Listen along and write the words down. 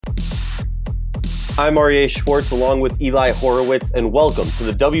I'm Aryeh Schwartz along with Eli Horowitz, and welcome to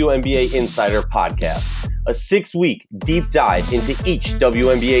the WNBA Insider Podcast, a 6-week deep dive into each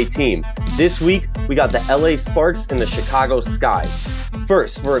WNBA team. This week, we got the LA Sparks and the Chicago Sky.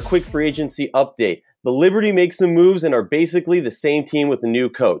 First, for a quick free agency update, the Liberty makes some moves and are basically the same team with a new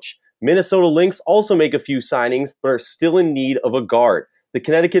coach. Minnesota Lynx also make a few signings, but are still in need of a guard. The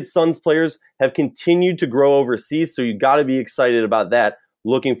Connecticut Suns players have continued to grow overseas, so you got to be excited about that.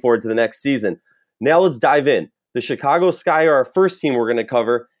 Looking forward to the next season. Now let's dive in. The Chicago Sky are our first team we're going to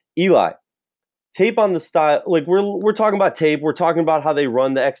cover. Eli, tape on the style. Like we're talking about tape. We're talking about how they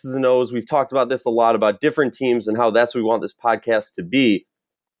run the X's and O's. We've talked about this a lot about different teams and how that's what we want this podcast to be.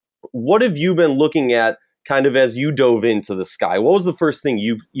 What have you been looking at kind of as you dove into the Sky? What was the first thing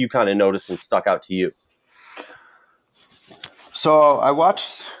you kind of noticed and stuck out to you? So I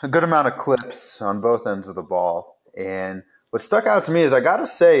watched a good amount of clips on both ends of the ball. And what stuck out to me is, I got to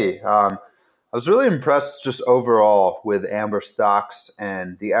say, I was really impressed just overall with Amber Stocks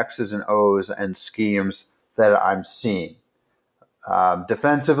and the X's and O's and schemes that I'm seeing.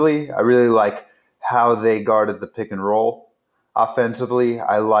 Defensively, I really like how they guarded the pick and roll. Offensively,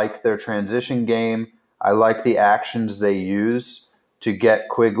 I like their transition game. I like the actions they use to get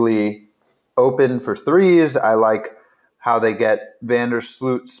Quigley open for threes. I like how they get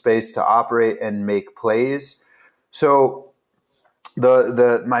Vandersloot space to operate and make plays. So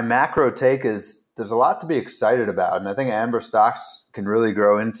my macro take is there's a lot to be excited about, and I think Amber Stocks can really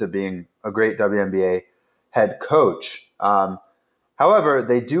grow into being a great WNBA head coach. However,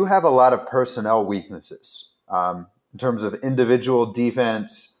 they do have a lot of personnel weaknesses in terms of individual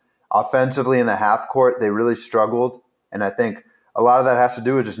defense. Offensively in the half court, they really struggled, and I think a lot of that has to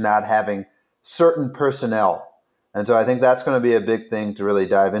do with just not having certain personnel. And so I think that's going to be a big thing to really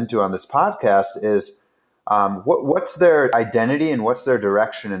dive into on this podcast is what's their identity and what's their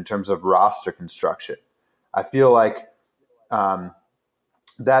direction in terms of roster construction? I feel like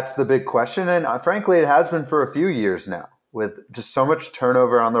that's the big question. And frankly, it has been for a few years now with just so much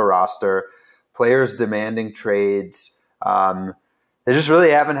turnover on the roster, players demanding trades. They just really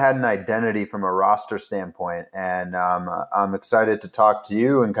haven't had an identity from a roster standpoint. And I'm excited to talk to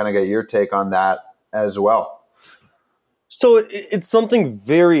you and kind of get your take on that as well. So it's something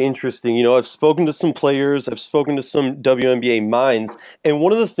very interesting. You know, I've spoken to some players, I've spoken to some WNBA minds, and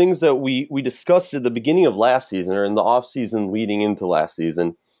one of the things that we discussed at the beginning of last season or in the offseason leading into last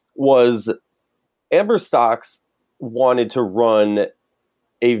season was Amber Stocks wanted to run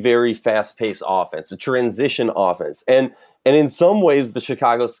a very fast-paced offense, a transition offense. And in some ways, the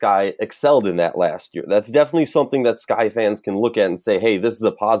Chicago Sky excelled in that last year. That's definitely something that Sky fans can look at and say, hey, this is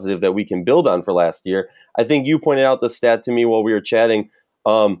a positive that we can build on for last year. I think you pointed out the stat to me while we were chatting.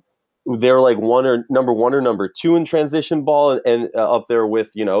 They're like number one or number two in transition ball, and up there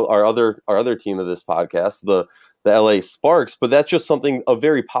with, you know, our other team of this podcast, the LA Sparks. But that's just a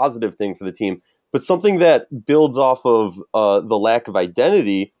very positive thing for the team. But something that builds off of the lack of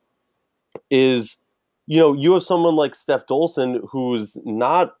identity is, you know, you have someone like Steph Dolson who's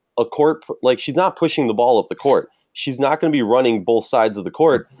not a court, like she's not pushing the ball up the court. She's not going to be running both sides of the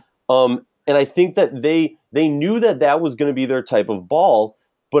court. And I think that they knew that was going to be their type of ball.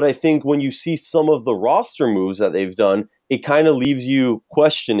 But I think when you see some of the roster moves that they've done, it kind of leaves you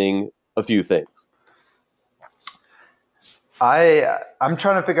questioning a few things. I'm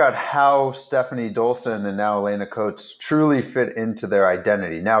trying to figure out how Stephanie Dolson and now Elena Coates truly fit into their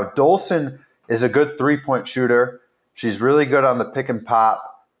identity. Now, Dolson is a good three-point shooter. She's really good on the pick and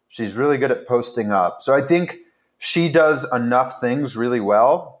pop. She's really good at posting up. So I think she does enough things really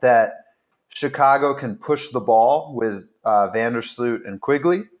well that Chicago can push the ball with Vandersloot and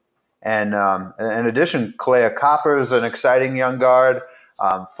Quigley. And in addition, Kalea Copper is an exciting young guard.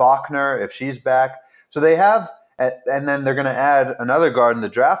 Faulkner, if she's back. So they have, and then they're going to add another guard in the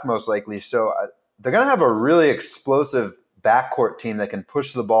draft most likely. So they're going to have a really explosive backcourt team that can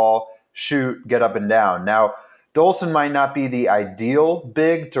push the ball, shoot, get up and down. Now, Dolson might not be the ideal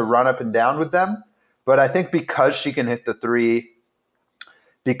big to run up and down with them, but I think because she can hit the three,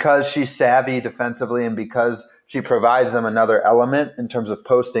 because she's savvy defensively, and because she provides them another element in terms of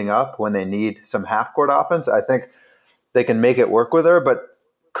posting up when they need some half-court offense, I think they can make it work with her. But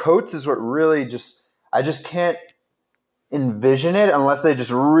Coates is what really I just can't envision it unless they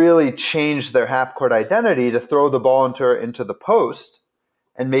just really change their half-court identity to throw the ball into the post.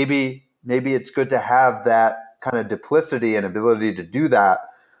 And maybe it's good to have that kind of duplicity and ability to do that.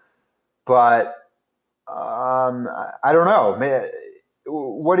 But I don't know.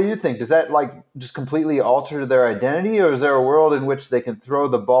 What do you think? Does that just completely alter their identity, or is there a world in which they can throw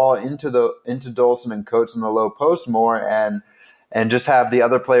the ball into Dolson and Coates in the low post more and and just have the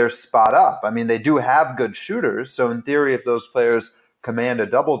other players spot up. I mean, they do have good shooters, so in theory, if those players command a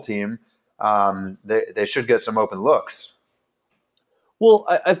double team, they should get some open looks. Well,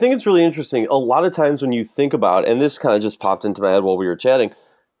 I think it's really interesting. A lot of times when you think about, and this kind of just popped into my head while we were chatting,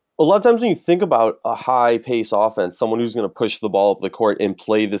 a lot of times when you think about a high pace offense, someone who's going to push the ball up the court and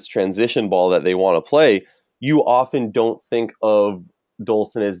play this transition ball that they want to play, you often don't think of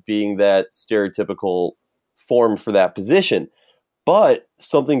Dolson as being that stereotypical form for that position. But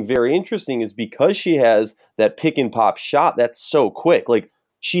something very interesting is because she has that pick and pop shot that's so quick. Like,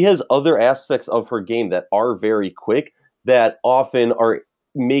 she has other aspects of her game that are very quick that often are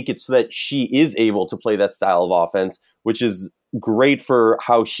make it so that she is able to play that style of offense, which is great for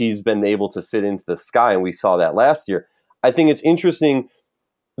how she's been able to fit into the sky. And we saw that last year. I think it's interesting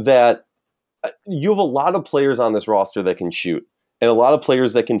that you have a lot of players on this roster that can shoot and a lot of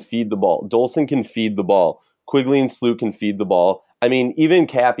players that can feed the ball. Dolson can feed the ball. Quigley and Sloot can feed the ball. I mean, even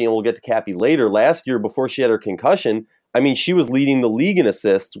Cappie, and we'll get to Cappie later, last year before she had her concussion, I mean, she was leading the league in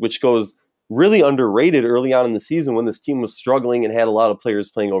assists, which goes really underrated early on in the season when this team was struggling and had a lot of players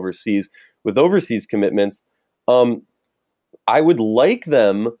playing overseas with overseas commitments. I would like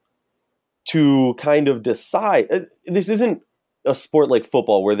them to kind of decide. This isn't a sport like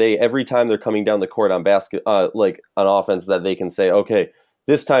football where they every time they're coming down the court on like on offense that they can say, okay,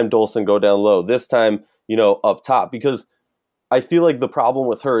 this time Dolson go down low, this time up top, because I feel like the problem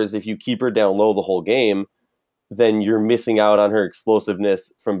with her is if you keep her down low the whole game, then you're missing out on her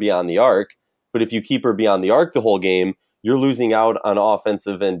explosiveness from beyond the arc. But if you keep her beyond the arc the whole game, you're losing out on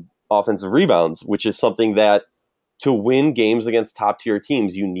offensive rebounds, which is something that to win games against top tier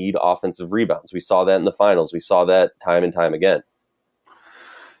teams, you need offensive rebounds. We saw that in the finals. We saw that time and time again.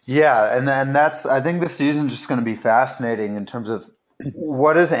 Yeah, and that's, I think this season's just going to be fascinating in terms of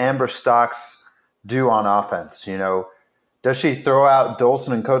what does Amber Stocks do on offense? Does she throw out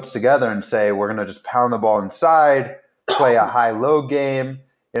Dolson and Coates together and say, we're going to just pound the ball inside, play a high-low game?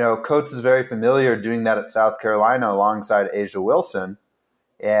 Coates is very familiar doing that at South Carolina alongside Asia Wilson,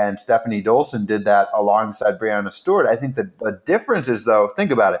 and Stephanie Dolson did that alongside Brianna Stewart. I think the difference is, though,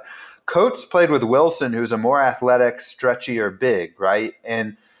 think about it. Coates played with Wilson, who's a more athletic, stretchier big, right?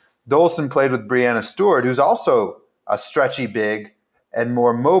 And Dolson played with Brianna Stewart, who's also a stretchy big and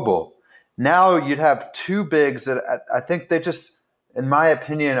more mobile. Now you'd have two bigs that I think they just, in my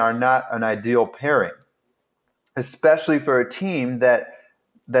opinion, are not an ideal pairing, especially for a team that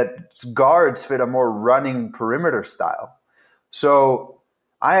guards fit a more running perimeter style. So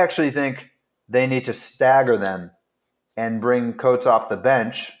I actually think they need to stagger them and bring Coates off the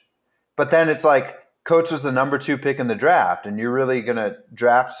bench. But then it's like Coates was the number 2 pick in the draft, and you're really going to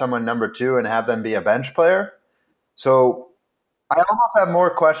draft someone number 2 and have them be a bench player? So I almost have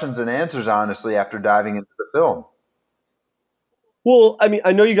more questions than answers, honestly, after diving into the film. Well, I mean,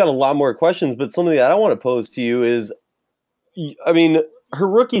 I know you got a lot more questions, but something that I want to pose to you is, I mean, her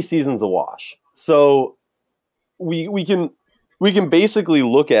rookie season's a wash. So we can basically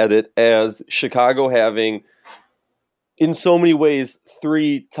look at it as Chicago having, in so many ways,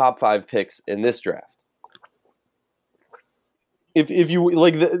 3 top 5 picks in this draft. If you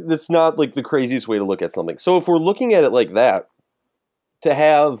like, that's not like the craziest way to look at something. So if we're looking at it like that, to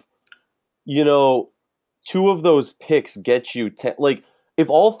have, 2 of those picks get you like, if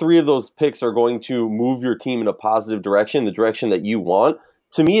all 3 of those picks are going to move your team in a positive direction, the direction that you want,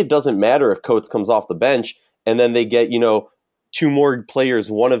 to me, it doesn't matter if Coates comes off the bench and then they get, 2 more players.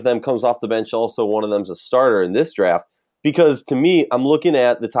 One of them comes off the bench. Also, one of them's a starter in this draft, because to me, I'm looking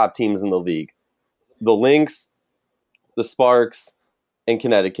at the top teams in the league, the Lynx, the Sparks, and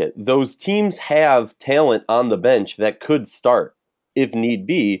Connecticut. Those teams have talent on the bench that could start if need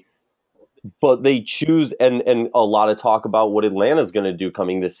be, but they choose, and a lot of talk about what Atlanta's going to do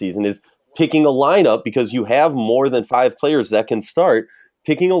coming this season is picking a lineup, because you have more than 5 players that can start,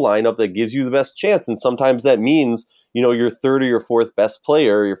 picking a lineup that gives you the best chance. And sometimes that means, your 3rd or your 4th best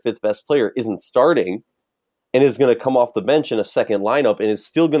player, or your 5th best player isn't starting and is going to come off the bench in a second lineup and is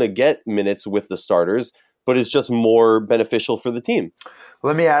still going to get minutes with the starters, but is just more beneficial for the team.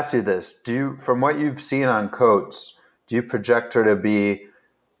 Let me ask you this. From what you've seen on Coates, do you project her to be,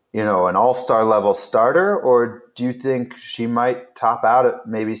 an all-star level starter, or do you think she might top out at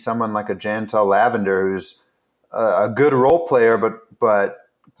maybe someone like a Jantel Lavender, who's a good role player, but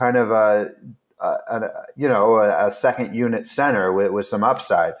kind of a second unit center with some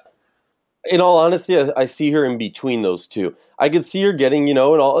upside? In all honesty, I see her in between those two. I could see her getting, an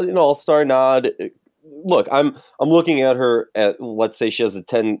all-star nod. Look, I'm looking at her at, let's say she has a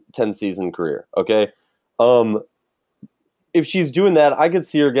 10 season career, okay? if she's doing that, I could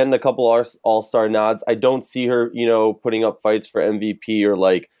see her getting a couple all-star nods. I don't see her, putting up fights for MVP or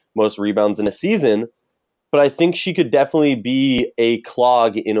like most rebounds in a season, but I think she could definitely be a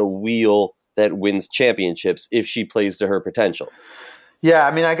clog in a wheel that wins championships if she plays to her potential. Yeah,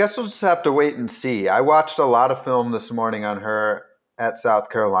 I mean, I guess we'll just have to wait and see. I watched a lot of film this morning on her at South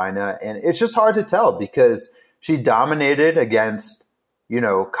Carolina, and it's just hard to tell because she dominated against,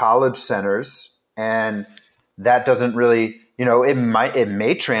 college centers, and that doesn't really, it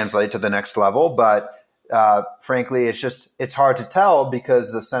may translate to the next level, but frankly, it's hard to tell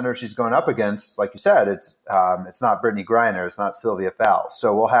because the center she's going up against, like you said, it's not Brittany Griner, it's not Sylvia Fowles.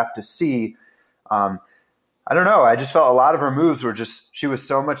 So we'll have to see. I don't know. I just felt a lot of her moves were she was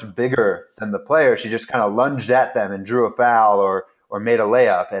so much bigger than the player. She just kind of lunged at them and drew a foul or made a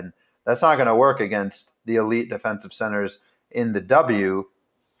layup. And that's not going to work against the elite defensive centers in the W.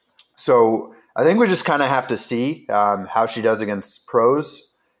 So I think we just kind of have to see how she does against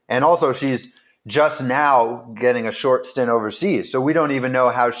pros. And also she's just now getting a short stint overseas. So we don't even know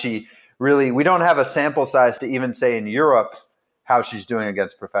how we don't have a sample size to even say in Europe how she's doing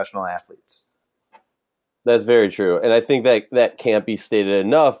against professional athletes. That's very true. And I think that can't be stated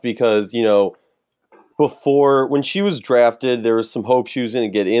enough because, before when she was drafted, there was some hope she was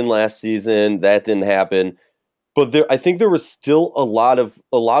going to get in last season. That didn't happen. But I think there was still a lot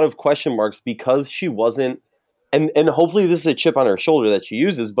of question marks because she wasn't, and hopefully this is a chip on her shoulder that she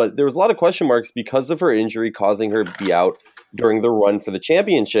uses, but there was a lot of question marks because of her injury causing her to be out during the run for the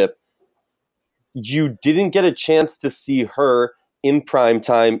championship. You didn't get a chance to see her in prime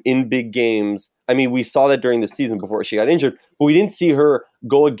time, in big games. I mean, we saw that during the season before she got injured, but we didn't see her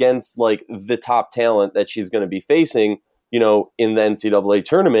go against like the top talent that she's going to be facing, in the NCAA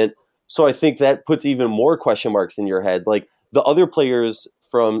tournament. So I think that puts even more question marks in your head. Like the other players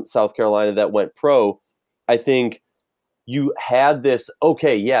from South Carolina that went pro, I think you had this,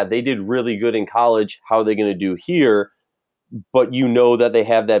 okay, yeah, they did really good in college. How are they going to do here? But that they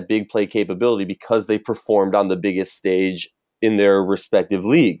have that big play capability because they performed on the biggest stage in their respective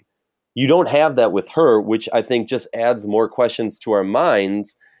league. You don't have that with her, which I think just adds more questions to our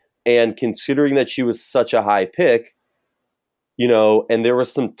minds. And considering that she was such a high pick, and there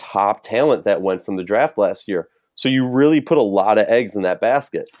was some top talent that went from the draft last year. So you really put a lot of eggs in that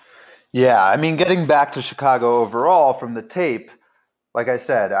basket. Yeah, I mean, getting back to Chicago overall from the tape, like I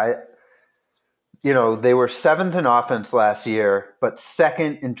said, they were 7th in offense last year, but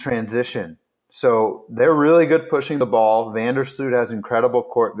 2nd in transition. So they're really good pushing the ball. Vandersloot has incredible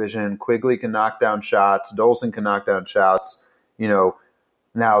court vision. Quigley can knock down shots. Dolson can knock down shots.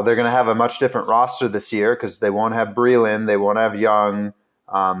 Now they're going to have a much different roster this year because they won't have Breland. They won't have Young.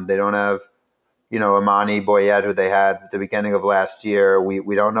 They don't have, Imani Boyette, who they had at the beginning of last year.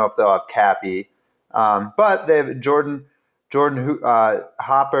 We don't know if they'll have Cappy. But they have Jordan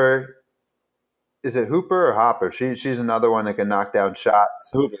Hopper. Is it Hooper or Hopper? She's another one that can knock down shots.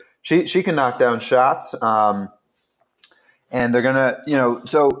 Hooper. She can knock down shots, and they're gonna,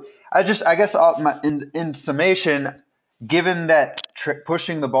 So I guess in summation, given that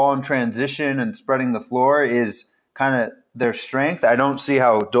pushing the ball in transition and spreading the floor is kind of their strength, I don't see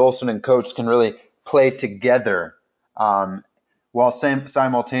how Dolson and Coates can really play together while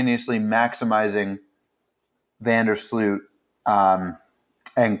simultaneously maximizing Vandersloot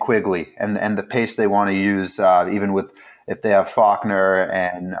and Quigley and the pace they want to use, even with if they have Faulkner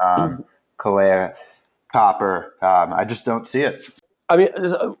and Kalea Copper. I just don't see it. I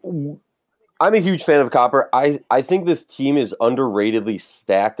mean, I'm a huge fan of Copper. I think this team is underratedly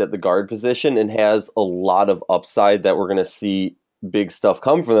stacked at the guard position and has a lot of upside that we're going to see big stuff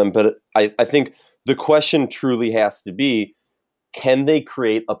come from them. But I think the question truly has to be, can they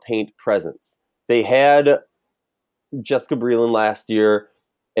create a paint presence? They had Jessica Breland last year,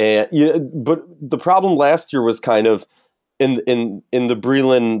 but the problem last year was kind of in the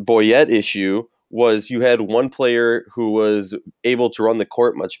Breland Boyette issue was you had one player who was able to run the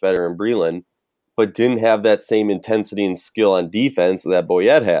court much better in Breland, but didn't have that same intensity and skill on defense that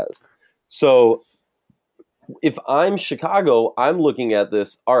Boyette has. So if I'm Chicago, I'm looking at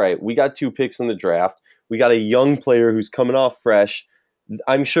this, all right, we got 2 picks in the draft. We got a young player who's coming off fresh.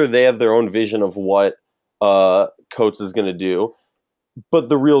 I'm sure they have their own vision of what Coates is going to do. But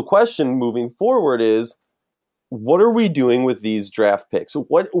the real question moving forward is, what are we doing with these draft picks?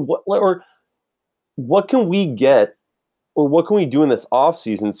 What can we get, or what can we do in this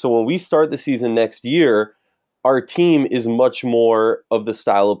offseason so when we start the season next year, our team is much more of the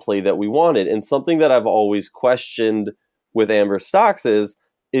style of play that we wanted? And something that I've always questioned with Amber Stocks is,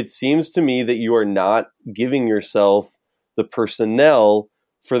 it seems to me that you are not giving yourself the personnel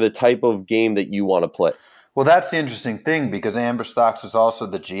for the type of game that you want to play. Well, that's the interesting thing because Amber Stocks is also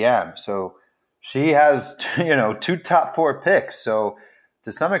the GM. So she has, two top four picks. So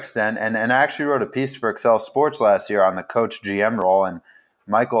to some extent, and I actually wrote a piece for Excel Sports last year on the coach GM role, and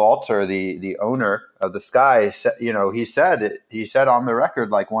Michael Alter, the owner of the Sky, he said on the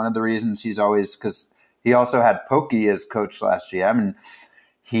record, like, one of the reasons he's always, because he also had Pokey as coach last GM, and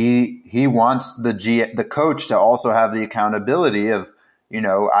he wants the coach to also have the accountability of,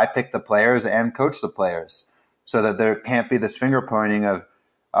 I pick the players and coach the players, so that there can't be this finger pointing of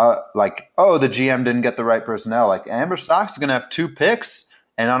the GM didn't get the right personnel. Like, Amber Stocks is going to have two picks,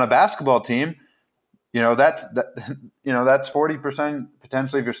 and on a basketball team, that's 40%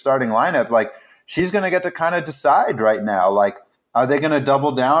 potentially of your starting lineup. Like, she's going to get to kind of decide right now. Like, are they going to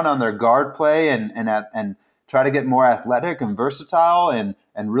double down on their guard play and try to get more athletic and versatile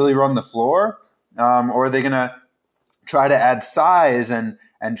and really run the floor, or are they going to try to add size and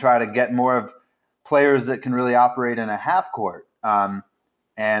try to get more of players that can really operate in a half court? And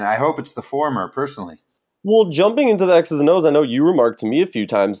I hope it's the former, personally. Well, jumping into the X's and O's, I know you remarked to me a few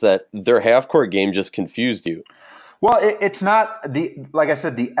times that their half-court game just confused you. Well, it's not like I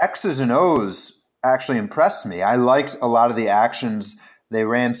said, the X's and O's actually impressed me. I liked a lot of the actions. They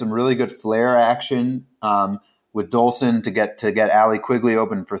ran some really good flare action with Dolson to get Allie Quigley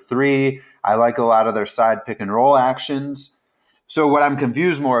open for three. I like a lot of their side pick and roll actions. So what I'm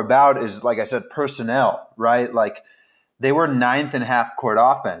confused more about is, like I said, personnel, right? Like, they were ninth in half-court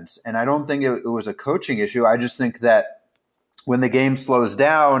offense, and I don't think it was a coaching issue. I just think that when the game slows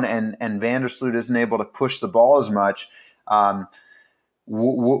down and Vandersloot isn't able to push the ball as much,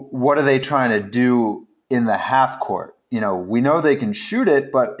 what are they trying to do in the half-court? We know they can shoot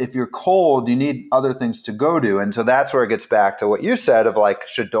it, but if you're cold, you need other things to go to. And so that's where it gets back to what you said of, like,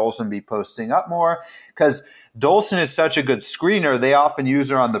 should Dolson be posting up more? Because Dolson is such a good screener. They often use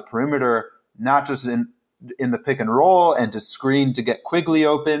her on the perimeter, not just in the pick and roll, and to screen to get Quigley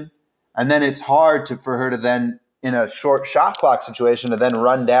open. And then it's hard for her to then, in a short shot clock situation, to then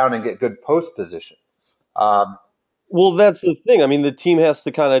run down and get good post position. Well, that's the thing. I mean, the team has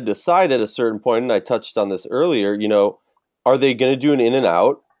to kind of decide at a certain point, and I touched on this earlier, are they going to do an in and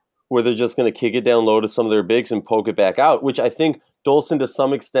out where they're just going to kick it down low to some of their bigs and poke it back out, which I think Dolson to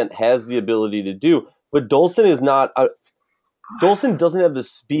some extent has the ability to do. But Dolson doesn't have the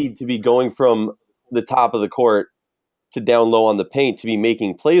speed to be going from the top of the court to down low on the paint to be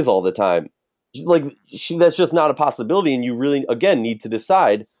making plays all the time. Like, that's just not a possibility, and you really, again, need to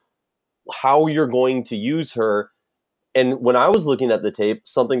decide how you're going to use her. And when I was looking at the tape,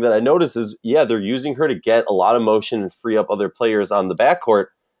 something that I noticed is, they're using her to get a lot of motion and free up other players on the backcourt,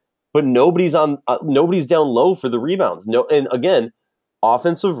 but nobody's down low for the rebounds. No, and again,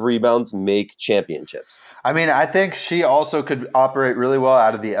 offensive rebounds make championships. I mean, I think she also could operate really well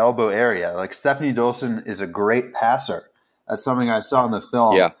out of the elbow area. Like, Stephanie Dolson is a great passer. That's something I saw in the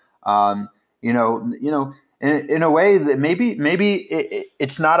film. Yeah. In a way that maybe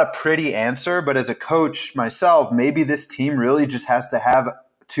it's not a pretty answer, but as a coach myself, maybe this team really just has to have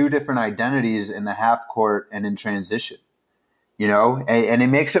two different identities in the half court and in transition. And it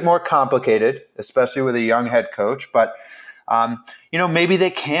makes it more complicated, especially with a young head coach. But maybe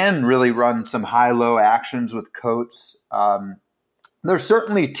they can really run some high-low actions with Coates. There's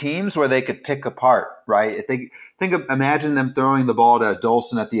certainly teams where they could pick apart, right? If they imagine them throwing the ball to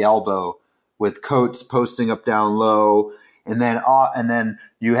Dolson at the elbow with Coates posting up down low, and then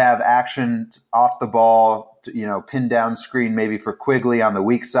you have action off the ball, pin down screen maybe for Quigley on the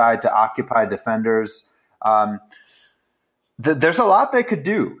weak side to occupy defenders. There's a lot they could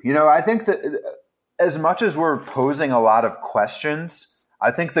do. I think that as much as we're posing a lot of questions,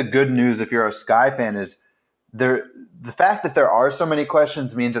 I think the good news, if you're a Sky fan, is the fact that there are so many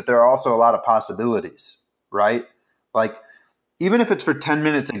questions means that there are also a lot of possibilities, right? Like, even if it's for 10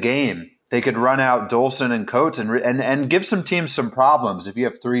 minutes a game, they could run out Dolson and Coates and give some teams some problems if you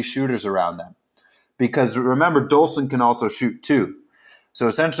have three shooters around them. Because remember, Dolson can also shoot too. So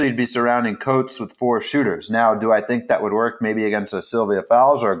essentially you'd be surrounding Coates with four shooters. Now, do I think that would work maybe against a Sylvia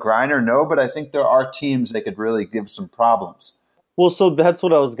Fowles or a Griner? No, but I think there are teams that could really give some problems. Well, so that's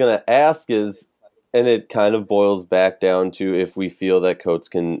what I was going to ask is, and it kind of boils back down to if we feel that Coates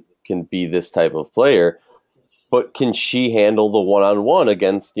can be this type of player, but can she handle the one-on-one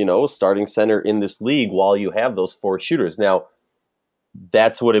against, a starting center in this league while you have those four shooters? Now,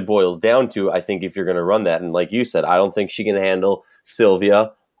 that's what it boils down to, I think, if you're going to run that. And like you said, I don't think she can handle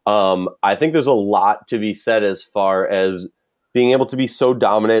Sylvia. I think there's a lot to be said as far as being able to be so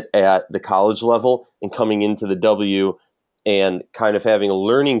dominant at the college level and coming into the W and kind of having a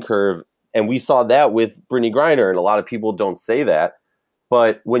learning curve. And we saw that with Brittany Griner, and a lot of people don't say that.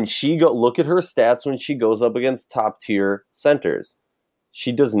 But when look at her stats when she goes up against top tier centers,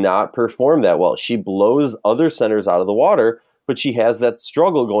 she does not perform that well. She blows other centers out of the water, but she has that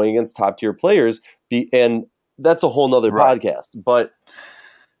struggle going against top tier players. And that's a whole nother podcast. But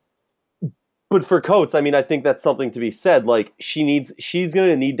for Coates, I mean, I think that's something to be said. Like she's going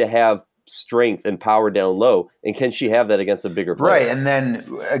to need to have strength and power down low, and can she have that against a bigger player? Right, and then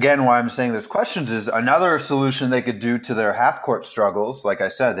again, why I'm saying there's questions is another solution they could do to their half court struggles. Like I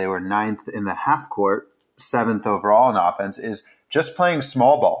said, they were 9th in the half court, 7th overall in offense. Is just playing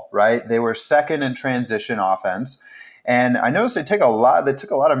small ball. Right, they were 2nd in transition offense, and I noticed they took a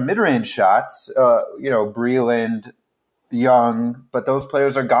lot of mid range shots. Breland, Young, but those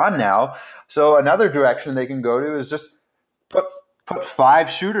players are gone now. So another direction they can go to is just put 5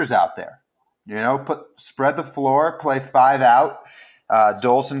 shooters out there. Spread the floor, play 5 out.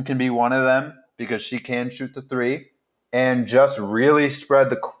 Dolson can be one of them because she can shoot the 3, and just really spread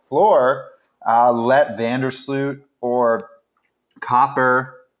the floor. Let Vandersloot or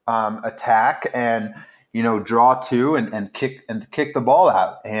Copper attack and draw 2 and kick the ball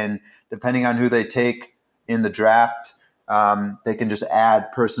out. And depending on who they take in the draft, they can just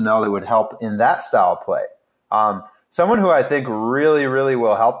add personnel that would help in that style of play. Someone who I think really, really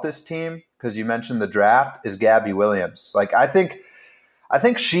will help this team, because you mentioned the draft, is Gabby Williams. Like I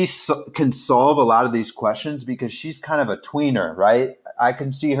think she can solve a lot of these questions because she's kind of a tweener, right? I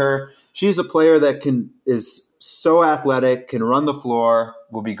can see her. She's a player that is so athletic, can run the floor,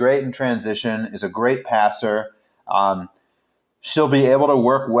 will be great in transition, is a great passer. She'll be able to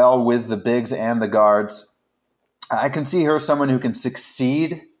work well with the bigs and the guards. I can see her someone who can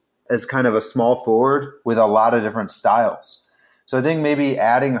succeed as kind of a small forward with a lot of different styles. So I think maybe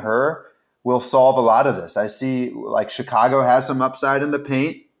adding her will solve a lot of this. I see like Chicago has some upside in the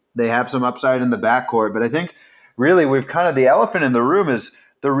paint. They have some upside in the backcourt. But I think really we've kind of the elephant in the room is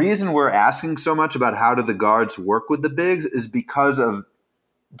the reason we're asking so much about how do the guards work with the bigs is because of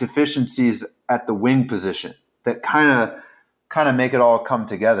deficiencies at the wing position that kind of make it all come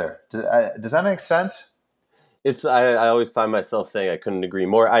together. Does that make sense? I always find myself saying I couldn't agree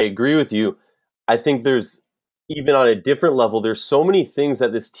more. I agree with you. I think there's, even on a different level, there's so many things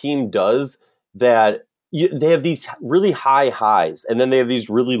that this team does that they have these really high highs and then they have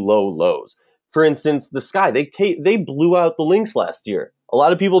these really low lows. For instance, the Sky, they blew out the Lynx last year. A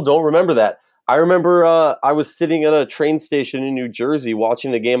lot of people don't remember that. I remember I was sitting at a train station in New Jersey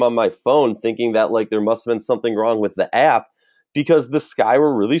watching the game on my phone thinking that like there must have been something wrong with the app, because the Sky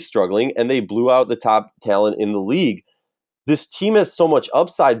were really struggling and they blew out the top talent in the league. This team has so much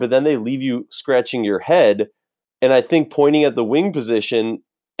upside, but then they leave you scratching your head. And I think pointing at the wing position,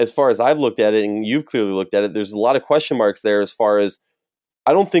 as far as I've looked at it, and you've clearly looked at it, there's a lot of question marks there as far as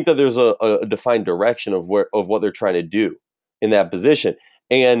I don't think that there's a defined direction of what they're trying to do in that position.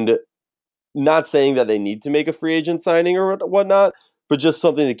 And not saying that they need to make a free agent signing or whatnot, but just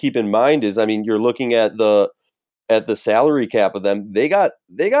something to keep in mind is, I mean, you're looking at the salary cap of them, they got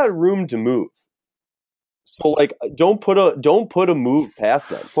room to move. So like, don't put a move past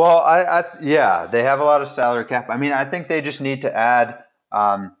them. Well, yeah, they have a lot of salary cap. I mean, I think they just need to add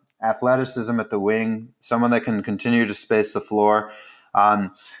athleticism at the wing, someone that can continue to space the floor.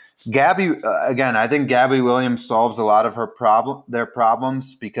 Gabby, again, I think Gabby Williams solves a lot of their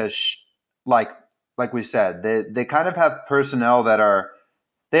problems because, like we said, they kind of have personnel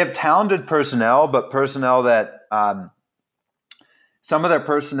they have talented personnel, but personnel that some of their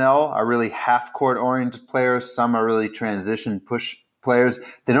personnel are really half-court oriented players. Some are really transition push players.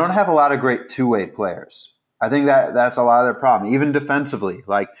 They don't have a lot of great two-way players. I think that's a lot of their problem, even defensively.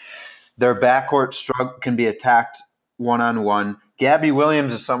 Like their backcourt struggle can be attacked one-on-one. Gabby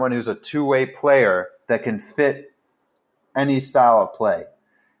Williams is someone who's a two-way player that can fit any style of play.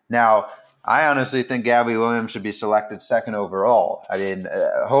 Now, I honestly think Gabby Williams should be selected 2nd overall. I mean,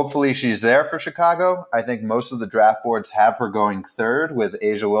 hopefully she's there for Chicago. I think most of the draft boards have her going 3rd, with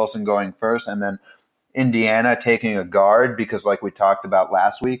Asia Wilson going 1st, and then Indiana taking a guard because, like we talked about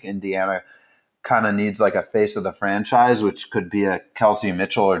last week, Indiana kind of needs like a face of the franchise, which could be a Kelsey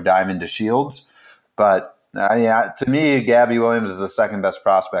Mitchell or Diamond DeShields. But to me, Gabby Williams is the 2nd best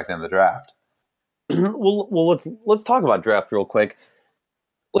prospect in the draft. Well, let's talk about draft real quick.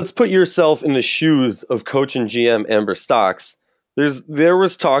 Let's put yourself in the shoes of coach and GM Amber Stocks. There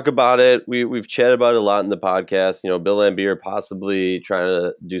was talk about it. We've chatted about it a lot in the podcast. Bill Laimbeer possibly trying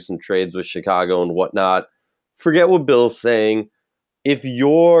to do some trades with Chicago and whatnot. Forget what Bill's saying. If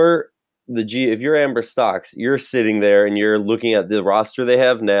you're Amber Stocks, you're sitting there and you're looking at the roster they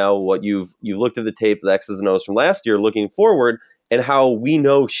have now. What you've looked at the tape, the X's and O's from last year, looking forward, and how we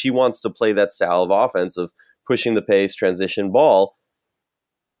know she wants to play that style of offense of pushing the pace, transition ball.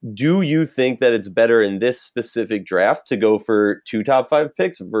 Do you think that it's better in this specific draft to go for 2 top 5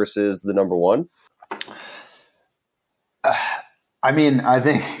 picks versus the number 1? I mean, I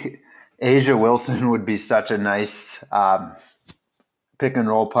think Asia Wilson would be such a nice pick and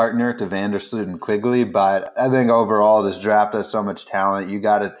roll partner to Vandersloot and Quigley, but I think overall this draft has so much talent. You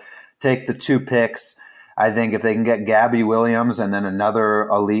got to take the 2 picks. I think if they can get Gabby Williams and then another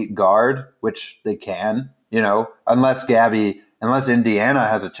elite guard, which they can, unless Indiana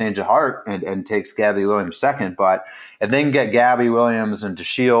has a change of heart and takes Gabby Williams second. But if they can get Gabby Williams and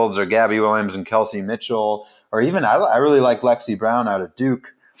DeShields or Gabby Williams and Kelsey Mitchell, or even I really like Lexi Brown out of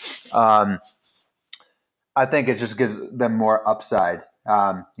Duke, I think it just gives them more upside.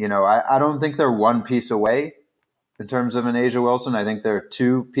 I don't think they're one piece away in terms of an Asia Wilson. I think they're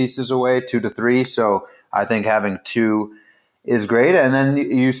 2 pieces away, 2 to 3. So I think having 2 is great. And then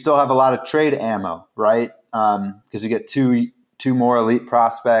you still have a lot of trade ammo, right? Because you get two more elite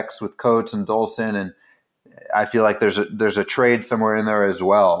prospects with Coates and Dolson, and I feel like there's a trade somewhere in there as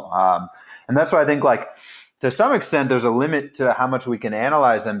well. And that's why I think, like, to some extent, there's a limit to how much we can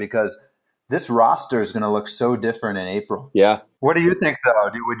analyze them because this roster is going to look so different in April. Yeah. What do you think,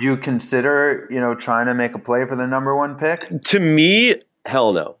 though? Would you consider, trying to make a play for the number 1 pick? To me,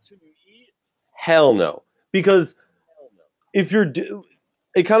 hell no. Hell no. Because if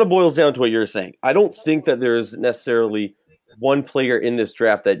it kind of boils down to what you're saying. I don't think that there's necessarily one player in this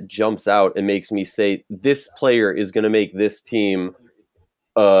draft that jumps out and makes me say this player is going to make this team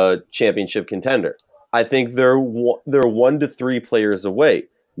a championship contender. I think they're 1 to 3 players away.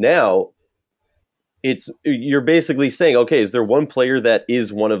 Now, you're basically saying, okay, is there one player that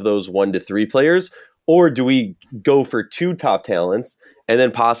is one of those 1 to 3 players, or do we go for 2 top talents and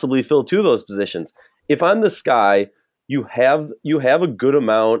then possibly fill 2 of those positions? If I'm the Sky, you have a good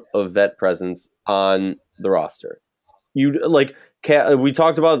amount of vet presence on the roster. We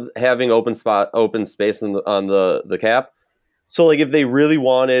talked about having open space on the cap. So, like, if they really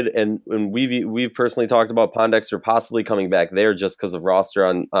wanted, and we've personally talked about Pondexter possibly coming back there just because of roster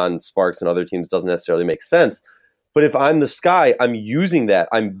on Sparks and other teams doesn't necessarily make sense. But if I'm the Sky, I'm using that.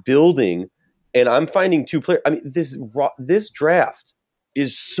 I'm building, and I'm finding 2 players. I mean, this draft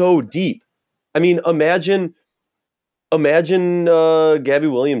is so deep. I mean, imagine Gabby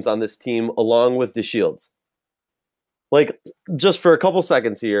Williams on this team along with DeShields. Like, just for a couple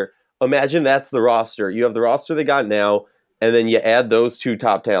seconds here, imagine that's the roster. You have the roster they got now, and then you add those 2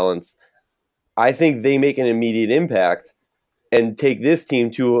 top talents. I think they make an immediate impact and take this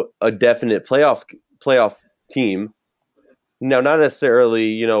team to a definite playoff team. Now, not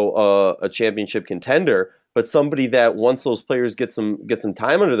necessarily, a championship contender, but somebody that once those players get some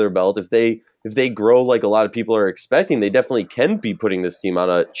time under their belt, if they grow like a lot of people are expecting, they definitely can be putting this team on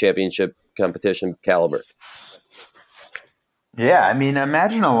a championship competition caliber. Yeah, I mean,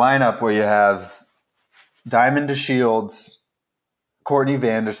 imagine a lineup where you have Diamond DeShields, Courtney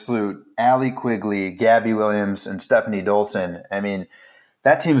Vandersloot, Allie Quigley, Gabby Williams, and Stephanie Dolson. I mean,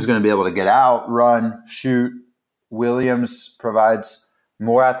 that team is going to be able to get out, run, shoot. Williams provides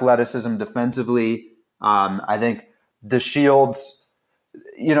more athleticism defensively. I think DeShields,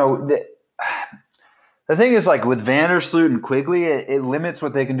 the thing is, like, with Vandersloot and Quigley, it limits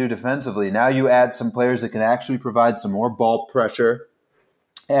what they can do defensively. Now you add some players that can actually provide some more ball pressure.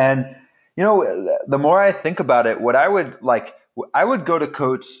 And, the more I think about it, what I would go to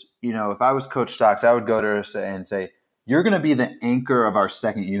Coates, if I was Coach Stocks, I would go to her and say, you're going to be the anchor of our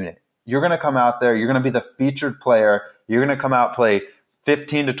second unit. You're going to come out there. You're going to be the featured player. You're going to come out, play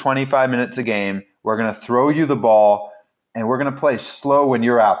 15 to 25 minutes a game. We're going to throw you the ball, and we're going to play slow when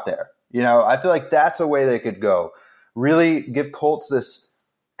you're out there. I feel like that's a way they could go. Really give Colts this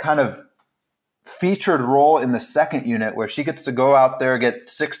kind of featured role in the second unit where she gets to go out there, get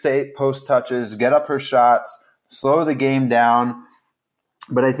 6 to 8 post touches, get up her shots, slow the game down.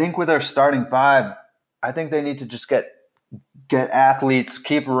 But I think with our starting 5, I think they need to just get athletes,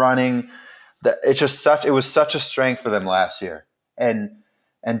 keep running. It was such a strength for them last year. And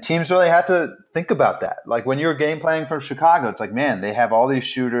teams really had to think about that. Like, when you're game planning from Chicago, it's like, man, they have all these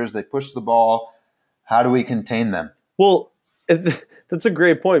shooters. They push the ball. How do we contain them? Well, that's a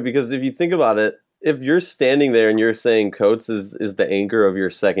great point, because if you think about it, if you're standing there and you're saying Coates is the anchor of your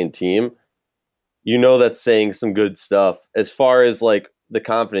second team, that's saying some good stuff as far as, like, the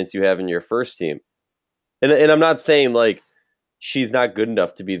confidence you have in your first team. And I'm not saying, like, she's not good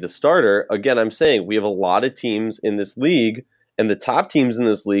enough to be the starter. Again, I'm saying we have a lot of teams in this league, and the top teams in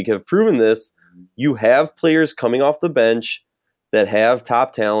this league have proven this. You have players coming off the bench that have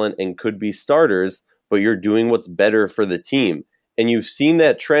top talent and could be starters, but you're doing what's better for the team. And you've seen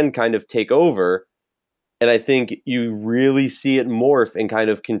that trend kind of take over And I think you really see it morph and kind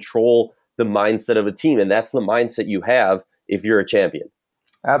of control the mindset of a team. And that's the mindset you have if you're a champion.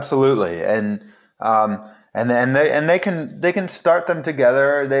 Absolutely. And they can start them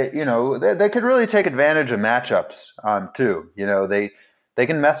together. They could really take advantage of matchups too. They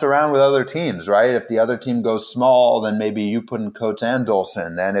can mess around with other teams, right? If the other team goes small, then maybe you put in Coates and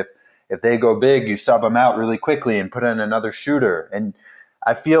Dolson. Then if they go big, you sub them out really quickly and put in another shooter. And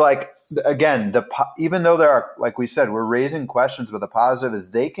I feel like, again, even though there are, like we said, we're raising questions, but the positive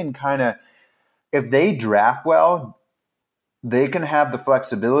is they can kind of, if they draft well, they can have the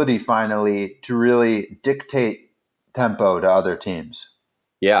flexibility finally to really dictate tempo to other teams.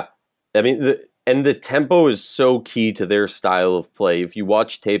 Yeah. I mean, the tempo is so key to their style of play. If you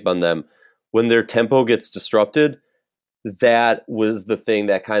watch tape on them, when their tempo gets disrupted, that was the thing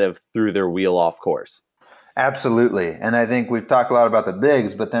that kind of threw their wheel off course. Absolutely. And I think we've talked a lot about the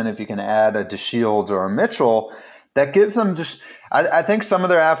bigs, but then if you can add a DeShields or a Mitchell, that gives them just – I think some of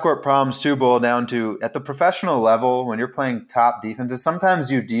their half-court problems too boil down to at the professional level when you're playing top defenses,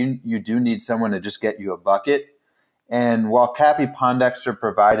 sometimes you do need someone to just get you a bucket. And while Cappie Pondexter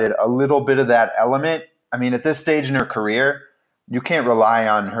provided a little bit of that element, I mean, at this stage in her career, you can't rely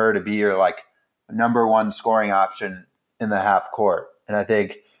on her to be your like number one scoring option in the half court. And I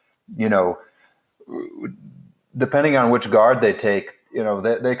think, depending on which guard they take,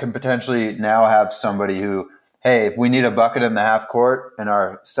 they can potentially now have somebody who, hey, if we need a bucket in the half court and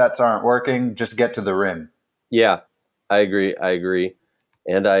our sets aren't working, just get to the rim. Yeah, I agree.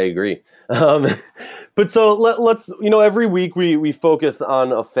 And I agree. But so let's, every week we focus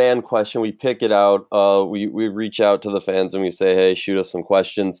on a fan question. We pick it out. We reach out to the fans and we say, hey, shoot us some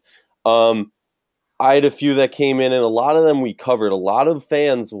questions. I had a few that came in and a lot of them we covered. A lot of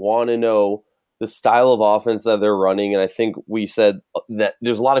fans want to know the style of offense that they're running. And I think we said that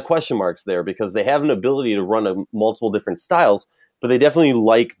there's a lot of question marks there because they have an ability to run multiple different styles, but they definitely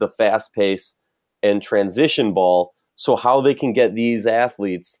like the fast pace and transition ball. So how they can get these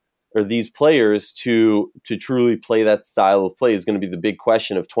athletes or these players to truly play that style of play is going to be the big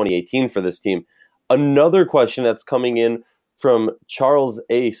question of 2018 for this team. Another question that's coming in from Charles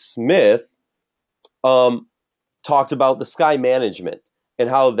A. Smith talked about the sky management and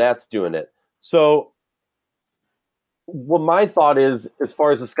how that's doing it. So what my thought is, as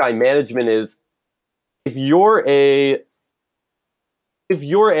far as the sky management is, if you're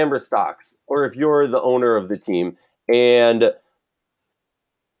Amber Stocks or if you're the owner of the team and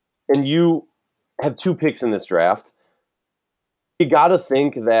you have 2 picks in this draft, you got to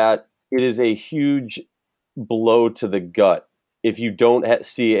think that it is a huge blow to the gut if you don't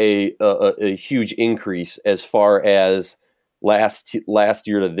see a huge increase as far as last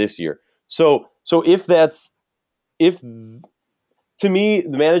year to this year. So if to me,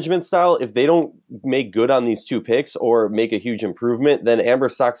 the management style, if they don't make good on these 2 picks or make a huge improvement, then Amber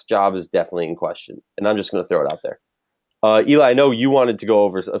Stock's job is definitely in question. And I'm just going to throw it out there. Eli, I know you wanted to go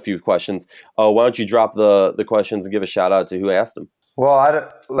over a few questions. Why don't you drop the questions and give a shout out to who asked them? Well, I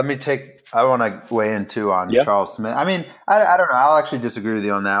want to weigh in too on Charles Smith. I mean, I don't know. I'll actually disagree with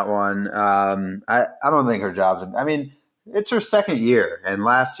you on that one. I don't think her job's, I mean, it's her second year. And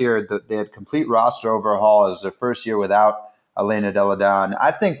last year they had complete roster overhaul. It was their first year without Elena Delle Donne. I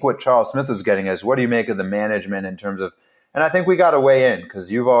think what Charles Smith was getting is, what do you make of the management in terms of, and I think we got to weigh in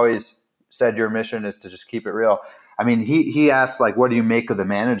because you've always said your mission is to just keep it real. I mean, he asked, like, what do you make of the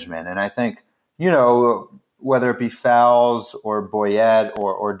management? And I think, whether it be Fowles or Boyette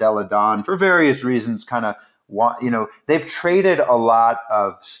or Delle Donne, for various reasons, kind of they've traded a lot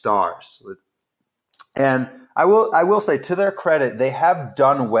of stars. And I will say, to their credit, they have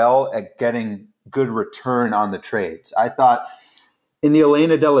done well at getting good return on the trades. I thought in the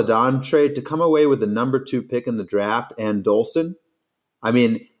Elena Delle Donne trade, to come away with the number 2 pick in the draft and Dolson, I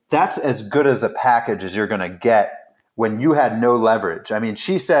mean, that's as good as a package as you're going to get when you had no leverage. I mean,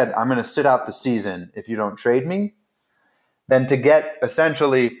 she said, I'm going to sit out the season if you don't trade me. Then to get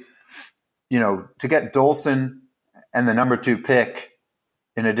essentially, to get Dolson and the number 2 pick,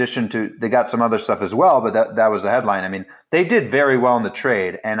 in addition to, they got some other stuff as well, but that was the headline. I mean, they did very well in the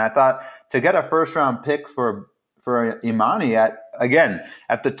trade. And I thought to get a first-round pick for Imani, at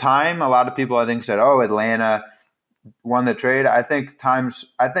the time, a lot of people, I think, said, oh, Atlanta won the trade. I think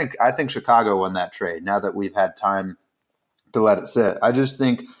Chicago won that trade now that we've had time to let it sit. I just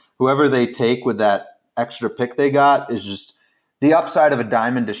think whoever they take with that extra pick they got is just the upside of a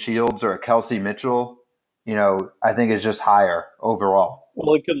Diamond DeShields or a Kelsey Mitchell, I think is just higher overall.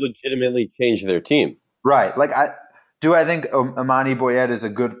 Well, it could legitimately change their team. Right. Like, I think Imani Boyette is a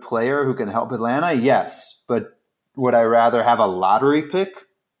good player who can help Atlanta? Yes. But would I rather have a lottery pick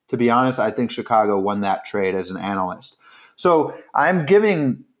to be honest, I think Chicago won that trade as an analyst. So I'm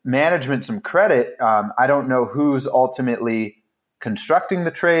giving management some credit. I don't know who's ultimately constructing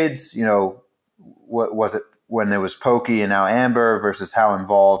the trades. What was it when it was Pokey and now Amber versus how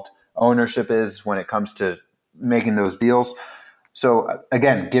involved ownership is when it comes to making those deals. So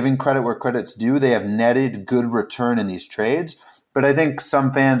again, giving credit where credit's due, they have netted good return in these trades. But I think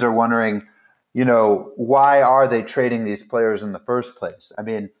some fans are wondering, why are they trading these players in the first place? I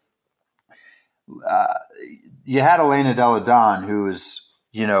mean, you had Elena Delle Donne, who's,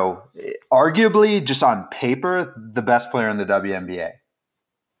 arguably just on paper, the best player in the WNBA,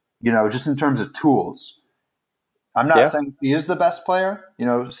 just in terms of tools. I'm not saying she is the best player.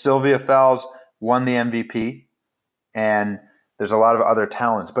 Sylvia Fowles won the MVP, and there's a lot of other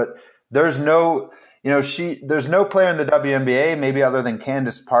talents, but there's no player in the WNBA, maybe other than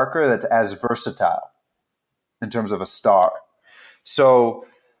Candace Parker, that's as versatile in terms of a star. So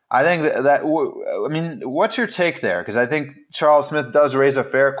I think what's your take there? Because I think Charles Smith does raise a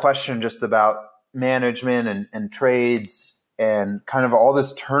fair question just about management and trades and kind of all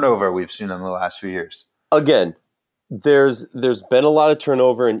this turnover we've seen in the last few years. Again, there's been a lot of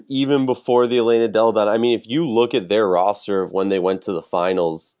turnover, and even before the Elena Delle Donne, I mean, if you look at their roster of when they went to the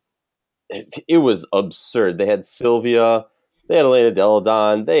finals, it was absurd. They had Sylvia, they had Elena Delle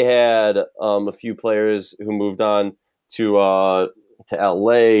Donne, they had a few players who moved on to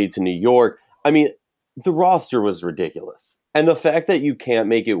LA, to New York. I mean, the roster was ridiculous, and the fact that you can't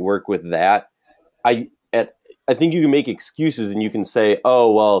make it work with that, I think you can make excuses and you can say,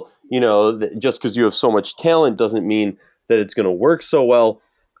 oh well, just because you have so much talent doesn't mean that it's going to work so well.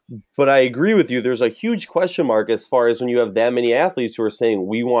 But I agree with you. There's a huge question mark as far as when you have that many athletes who are saying,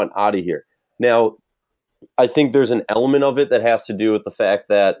 we want out of here. Now, I think there's an element of it that has to do with the fact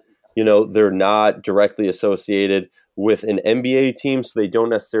that, they're not directly associated with an NBA team, so they don't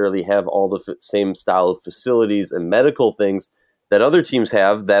necessarily have all the same style of facilities and medical things that other teams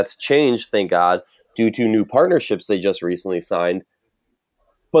have. That's changed, thank God, due to new partnerships they just recently signed.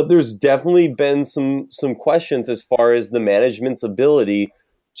 But there's definitely been some questions as far as the management's ability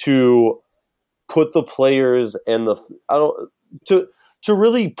to put the players and to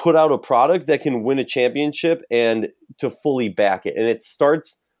really put out a product that can win a championship and to fully back it. And it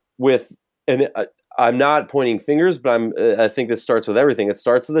starts with, and I'm not pointing fingers, but I think this starts with everything. It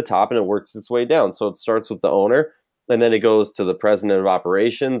starts at the top and it works its way down. So it starts with the owner, and then it goes to the president of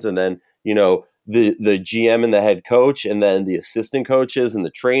operations, and then the GM and the head coach, and then the assistant coaches and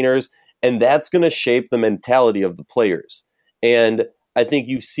the trainers, and that's going to shape the mentality of the players. And I think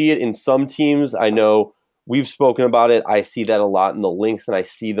you see it in some teams. I know we've spoken about it. I see that a lot in the Lynx, and I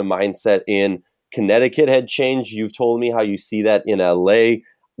see the mindset in Connecticut had changed. You've told me how you see that in LA.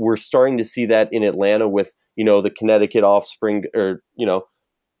 We're starting to see that in Atlanta with, the Connecticut offspring, or,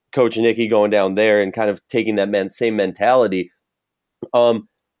 Coach Nikki going down there and kind of taking that same mentality.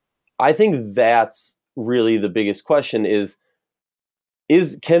 I think that's really the biggest question is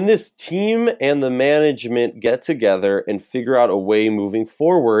can this team and the management get together and figure out a way moving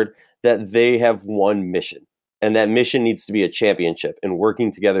forward that they have one mission, and that mission needs to be a championship and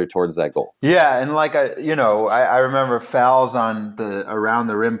working together towards that goal. Yeah, and like I remember Fowles on the Around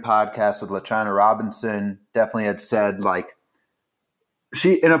the Rim podcast with LaChina Robinson definitely had said, like,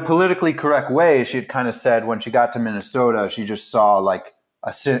 she, in a politically correct way, she had kind of said when she got to Minnesota, she just saw like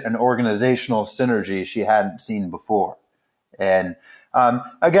an organizational synergy she hadn't seen before. And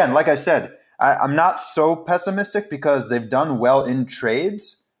again, like I said, I'm not so pessimistic because they've done well in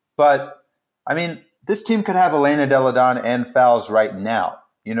trades. But, I mean, this team could have Elena Delle Donne and Fowles right now.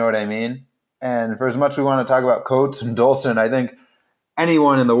 You know what I mean? And for as much as we want to talk about Coates and Dolson, I think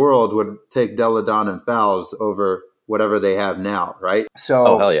anyone in the world would take Delle Donne and Fowles over whatever they have now, right? So,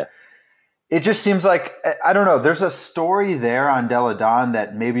 oh, hell yeah. It just seems like, I don't know, there's a story there on Delle Donne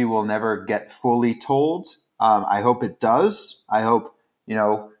that maybe will never get fully told. I hope it does. I hope,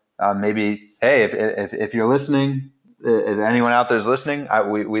 maybe, hey, if you're listening, if anyone out there is listening,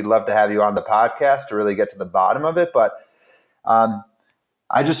 we'd love to have you on the podcast to really get to the bottom of it. But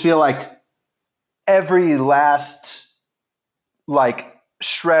I just feel like every last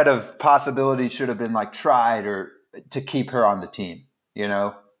shred of possibility should have been tried or to keep her on the team.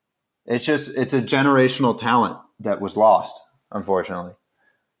 It's a generational talent that was lost, unfortunately.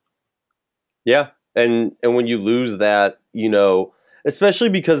 Yeah. And when you lose that, especially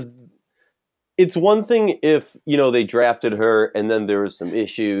because it's one thing if, they drafted her and then there was some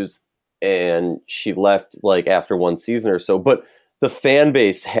issues and she left after one season or so, but the fan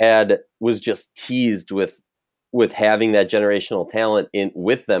base was just teased with having that generational talent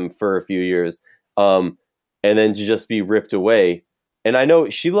with them for a few years. And then to just be ripped away. And I know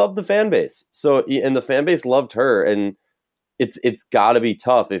she loved the fan base. So, and the fan base loved her. And it's got to be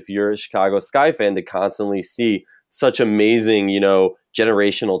tough if you're a Chicago Sky fan to constantly see such amazing,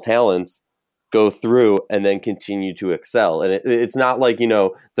 generational talents go through and then continue to excel. And it's not like,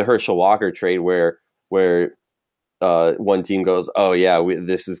 the Herschel Walker trade where one team goes, oh yeah,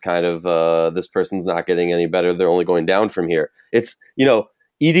 this is kind of this person's not getting any better. They're only going down from here. It's,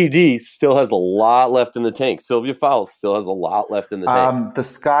 EDD still has a lot left in the tank. Sylvia Fowles still has a lot left in the tank.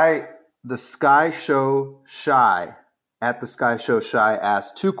 The Sky Show Shy at the Sky Show Shy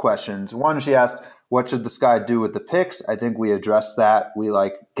asked 2 questions. One, she asked, what should the Sky do with the picks? I think we addressed that. We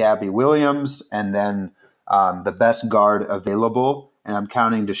like Gabby Williams and then the best guard available. And I'm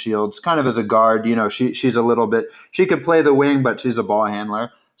counting DeShields kind of as a guard. She's a little bit – she can play the wing, but she's a ball handler.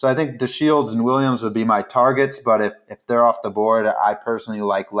 So I think DeShields and Williams would be my targets. But if they're off the board, I personally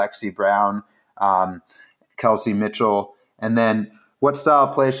like Lexi Brown, Kelsey Mitchell. And then what style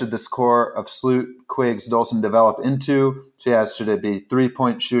of play should this core of Sloot, Quiggs, Dolson develop into? She asked, should it be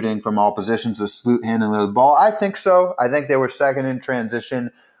 3-point shooting from all positions with Sloot handling the ball? I think so. I think they were second in transition.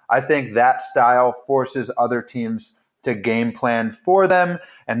 I think that style forces other teams to game plan for them.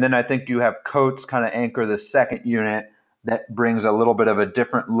 And then I think you have Coates kind of anchor the second unit that brings a little bit of a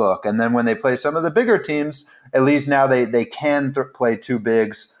different look. And then when they play some of the bigger teams, at least now they can play 2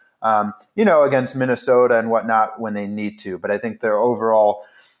 bigs, against Minnesota and whatnot when they need to. But I think their overall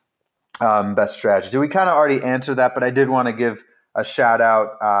best strategy. We kind of already answered that, but I did want to give a shout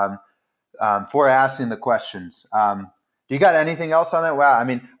out for asking the questions. Do you got anything else on that? Wow. I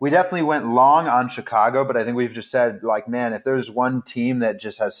mean, we definitely went long on Chicago, but I think we've just said, like, man, if there's one team that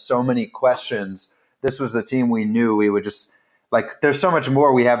just has so many questions, this was the team we knew we would just like, there's so much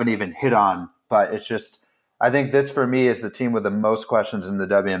more we haven't even hit on, but it's just, I think this for me is the team with the most questions in the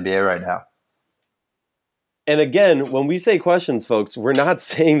WNBA right now. And again, when we say questions, folks, we're not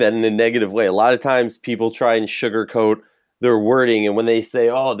saying that in a negative way. A lot of times people try and sugarcoat their wording, and when they say,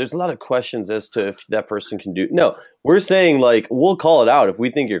 oh, there's a lot of questions as to if that person can do. No, we're saying, like, we'll call it out. If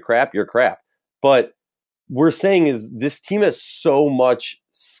we think you're crap, you're crap. But we're saying is this team has so much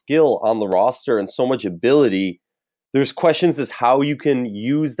skill on the roster and so much ability. There's questions as how you can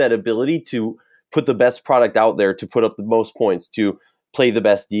use that ability to put the best product out there, to put up the most points, to play the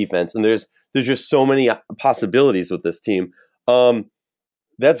best defense. And there's just so many possibilities with this team.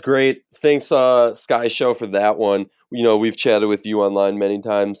 That's great. Thanks, Sky Show, for that one. We've chatted with you online many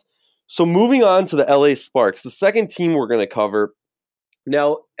times. So moving on to the LA Sparks, the second team we're going to cover.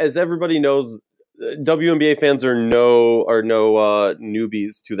 Now, as everybody knows, WNBA fans are no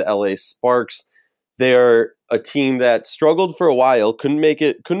newbies to the LA Sparks. They're a team that struggled for a while, couldn't make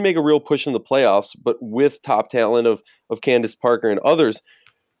a real push in the playoffs, but with top talent of Candace Parker and others.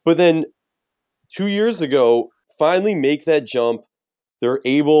 But then 2 years ago, finally make that jump. They're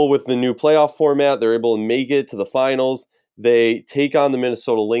able, with the new playoff format, they're able to make it to the finals. They take on the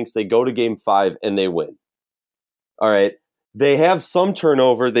Minnesota Lynx. They go to Game 5 and they win. All right. They have some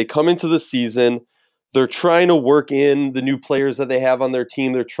turnover. They come into the season. They're trying to work in the new players that they have on their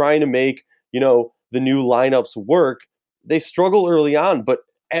team. They're trying to make, the new lineups work. They struggle early on, but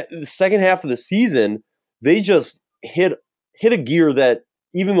at the second half of the season, they just hit a gear that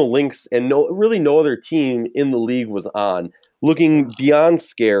even the Lynx and no other team in the league was on, looking beyond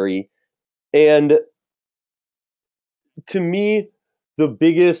scary. And to me,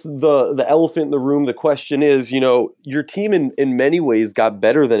 the elephant in the room, the question is, your team in many ways got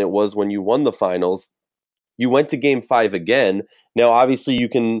better than it was when you won the finals. You went to Game 5 again. Now, obviously, you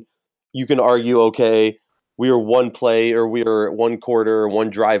can argue, okay, we were one play or we were one quarter or one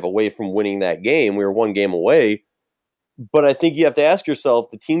drive away from winning that game. We were one game away. But I think you have to ask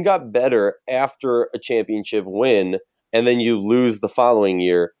yourself, the team got better after a championship win, and then you lose the following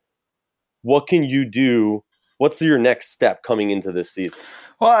year. What can you do? What's your next step coming into this season?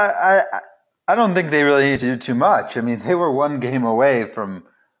 Well, I don't think they really need to do too much. I mean, they were one game away from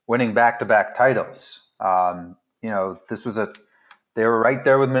winning back-to-back titles. They were right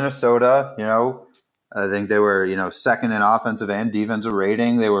there with Minnesota. I think they were, second in offensive and defensive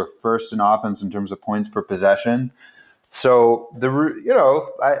rating. They were first in offense in terms of points per possession. So it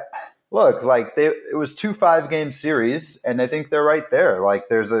was 2 5-game series, and I think they're right there. Like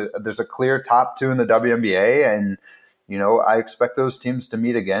there's a clear top 2 in the WNBA, and I expect those teams to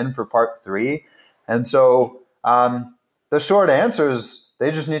meet again for part 3. And so the short answer is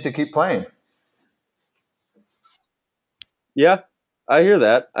they just need to keep playing. Yeah, I hear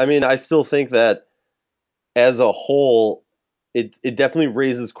that. I mean, I still think that as a whole, it definitely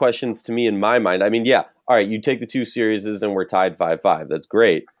raises questions to me in my mind. I mean, yeah, all right, you take the 2 series and we're tied 5-5. That's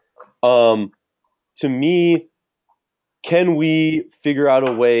great. To me, can we figure out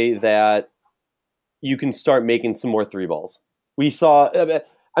a way that you can start making some more three balls? We saw,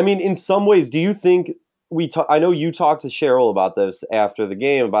 I mean, in some ways, do you think I know you talked to Cheryl about this after the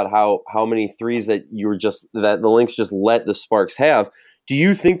game about how many threes that that the Lynx just let the Sparks have. Do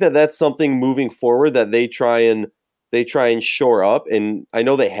you think that that's something moving forward that they try and shore up? And I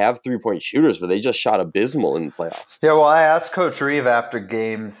know they have 3-point shooters, but they just shot abysmal in the playoffs. Yeah, well, I asked Coach Reeve after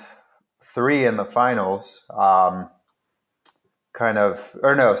game 3 in the finals,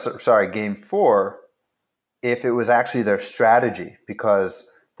 game 4, if it was actually their strategy,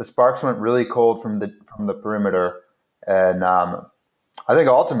 because the Sparks went really cold from the perimeter, and I think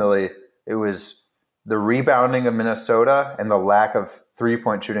ultimately it was the rebounding of Minnesota and the lack of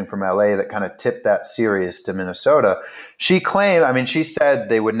 3-point shooting from LA that kind of tipped that series to Minnesota. She said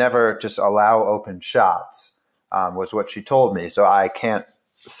they would never just allow open shots, was what she told me. So I can't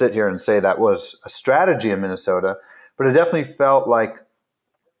sit here and say that was a strategy in Minnesota, but it definitely felt like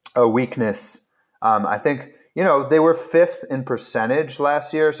a weakness. I think, they were 5th in percentage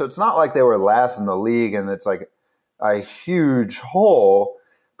last year, so it's not like they were last in the league and it's like a huge hole.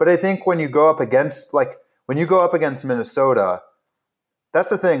 But I think when you go up against Minnesota, that's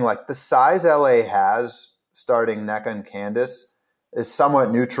the thing. Like, the size LA has starting Nneka and Candace is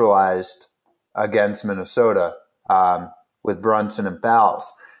somewhat neutralized against Minnesota with Brunson and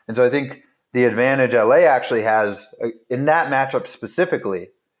Fowles. And so I think the advantage LA actually has in that matchup specifically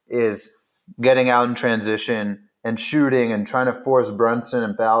is getting out in transition and shooting and trying to force Brunson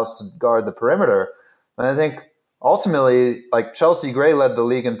and Fowles to guard the perimeter. And I think ultimately, like, Chelsea Gray led the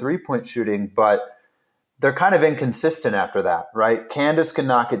league in 3-point shooting, but they're kind of inconsistent after that, right? Candace can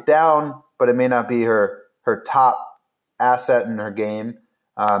knock it down, but it may not be her top asset in her game.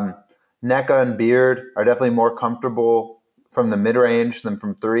 Nneka and Beard are definitely more comfortable from the mid-range than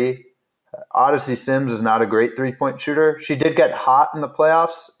from 3. Odyssey Sims is not a great 3-point shooter. She did get hot in the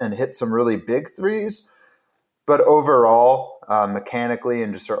playoffs and hit some really big threes, but overall, mechanically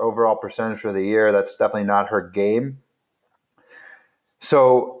and just her overall percentage for the year, that's definitely not her game.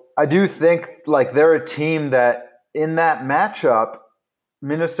 So I do think, like, they're a team that in that matchup,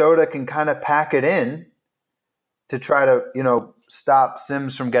 Minnesota can kind of pack it in to try to, stop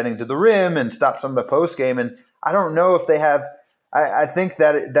Sims from getting to the rim and stop some of the post game. And I don't know if they have. I think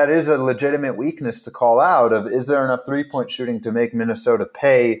that is a legitimate weakness to call out of, is there enough 3-point shooting to make Minnesota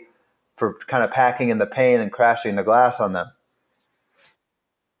pay for kind of packing in the paint and crashing the glass on them?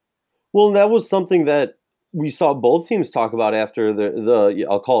 Well, that was something that we saw both teams talk about after the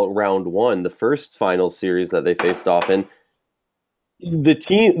I'll call it round 1, the first finals series that they faced off. And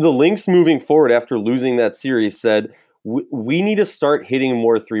the Lynx moving forward after losing that series said, we need to start hitting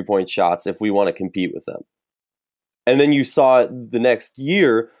more 3-point shots if we want to compete with them. And then you saw the next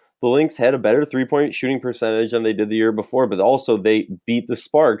year, the Lynx had a better 3-point shooting percentage than they did the year before, but also they beat the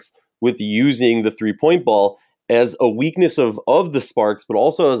Sparks with using the 3-point ball as a weakness of the Sparks, but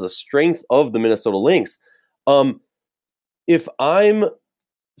also as a strength of the Minnesota Lynx. If I'm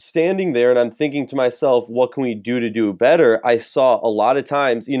standing there and I'm thinking to myself, what can we do to do better? I saw a lot of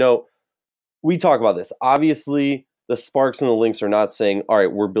times, we talk about this. Obviously, the Sparks and the Lynx are not saying, all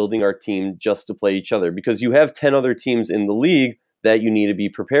right, we're building our team just to play each other, because you have 10 other teams in the league that you need to be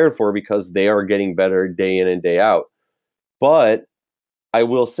prepared for because they are getting better day in and day out. But I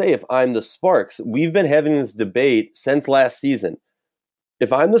will say, if I'm the Sparks, we've been having this debate since last season.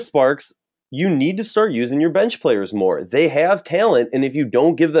 If I'm the Sparks, you need to start using your bench players more. They have talent, and if you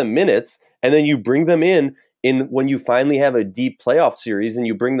don't give them minutes and then you bring them in when you finally have a deep playoff series and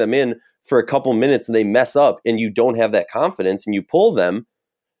you bring them in for a couple minutes and they mess up and you don't have that confidence and you pull them,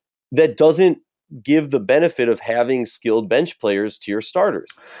 that doesn't give the benefit of having skilled bench players to your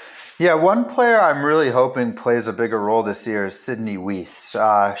starters. Yeah, one player I'm really hoping plays a bigger role this year is Sydney Weiss.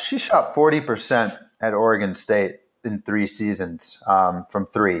 She shot 40% at Oregon State in 3 seasons from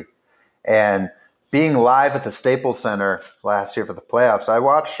 3. And being live at the Staples Center last year for the playoffs, I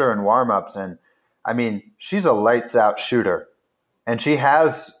watched her in warmups, and I mean, she's a lights out shooter. And she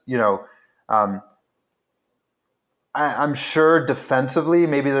has, I'm sure defensively,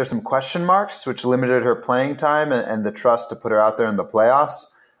 maybe there's some question marks, which limited her playing time and the trust to put her out there in the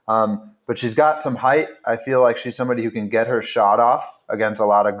playoffs. But she's got some height. I feel like she's somebody who can get her shot off against a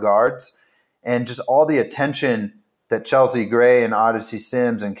lot of guards. And just all the attention that Chelsea Gray and Odyssey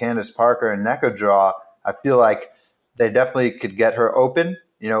Sims and Candace Parker and Nneka draw, I feel like they definitely could get her open.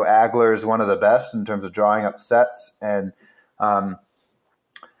 Agler is one of the best in terms of drawing up sets. And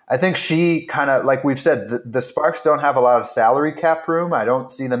I think she kind of, like we've said, the Sparks don't have a lot of salary cap room. I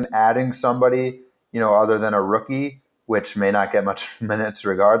don't see them adding somebody, other than a rookie, which may not get much minutes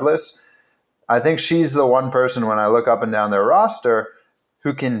regardless. I think she's the one person when I look up and down their roster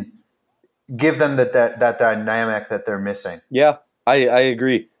who can give them that dynamic that they're missing. Yeah, I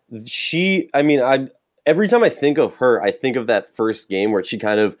agree. Every time I think of her, I think of that first game where she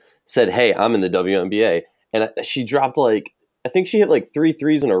kind of said, "Hey, I'm in the WNBA," and she dropped I think she hit like 3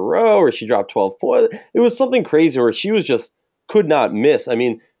 threes in a row, or she dropped 12 points. It was something crazy where she was just could not miss. I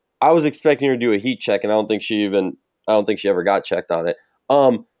mean, I was expecting her to do a heat check, and I don't think she ever got checked on it.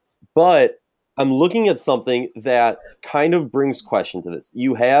 But I'm looking at something that kind of brings question to this.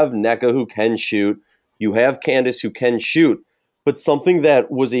 You have Nneka who can shoot. You have Candace who can shoot. But something that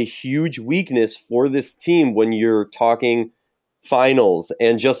was a huge weakness for this team when you're talking finals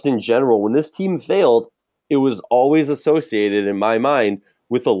and just in general, when this team failed, it was always associated in my mind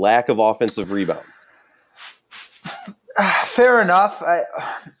with a lack of offensive rebounds. Fair enough.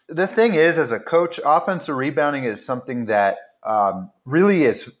 The thing is, as a coach, offensive rebounding is something that really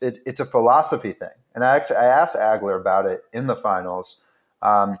is it's a philosophy thing. And I asked Agler about it in the finals.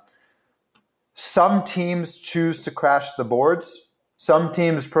 Some teams choose to crash the boards. Some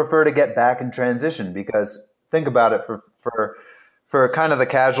teams prefer to get back in transition because think about it for kind of the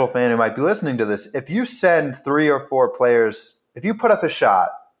casual fan who might be listening to this. If you send 3 or 4 players, if you put up a shot,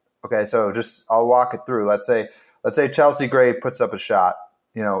 okay, so I'll walk it through. Let's say Chelsea Gray puts up a shot.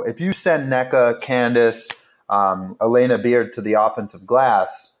 If you send Nneka, Candace, Elena Beard to the offensive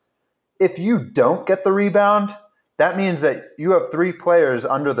glass, if you don't get the rebound, that means that you have 3 players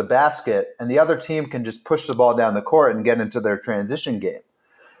under the basket and the other team can just push the ball down the court and get into their transition game.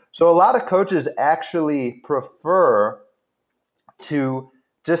 So a lot of coaches actually prefer to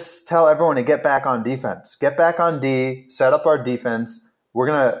just tell everyone to get back on defense. Get back on D, set up our defense. We're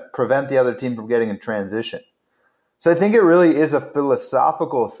going to prevent the other team from getting in transition. So I think it really is a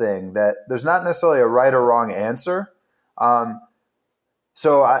philosophical thing that there's not necessarily a right or wrong answer.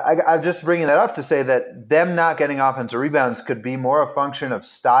 So I'm just bringing that up to say that them not getting offensive rebounds could be more a function of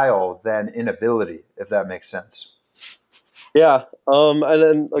style than inability, if that makes sense. Yeah. And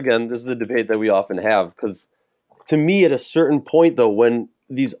then, again, this is a debate that we often have because to me, at a certain point, though, when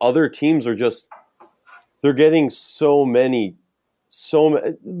these other teams are they're getting to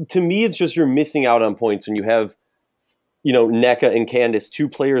me, it's just you're missing out on points when you have, Nneka and Candace, 2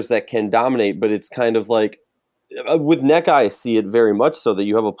 players that can dominate, but it's kind of like, with Nneka, I see it very much so that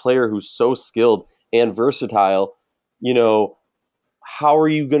you have a player who's so skilled and versatile. How are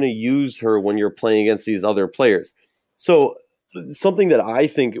you going to use her when you're playing against these other players? So something that I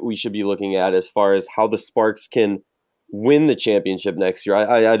think we should be looking at as far as how the Sparks can win the championship next year.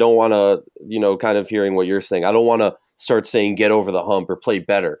 I don't want to, kind of hearing what you're saying. I don't want to start saying get over the hump or play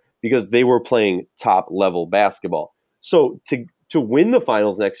better because they were playing top level basketball. So to win the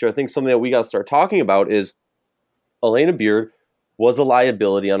finals next year, I think something that we got to start talking about is Elena Beard was a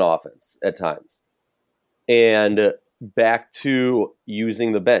liability on offense at times. And back to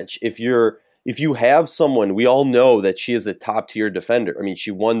using the bench. If you have someone, we all know that she is a top tier defender. I mean,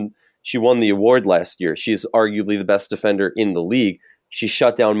 she won the award last year. She's arguably the best defender in the league. She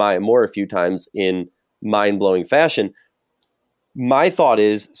shut down Maya Moore a few times in mind-blowing fashion. My thought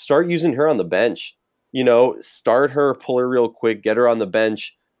is start using her on the bench. Start her, pull her real quick, get her on the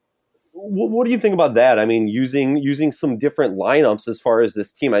bench. What do you think about that? I mean, using some different lineups as far as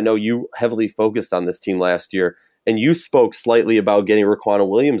this team. I know you heavily focused on this team last year, and you spoke slightly about getting Raquana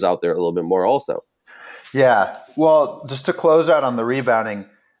Williams out there a little bit more also. Yeah. Well, just to close out on the rebounding,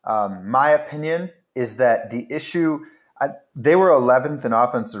 my opinion is that the issue, they were 11th in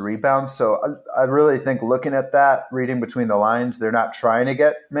offensive rebounds. So I really think looking at that, reading between the lines, they're not trying to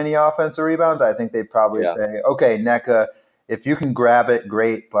get many offensive rebounds. I think they probably say, okay, Nneka, if you can grab it,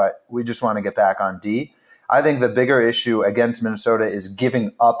 great, but we just want to get back on D. I think the bigger issue against Minnesota is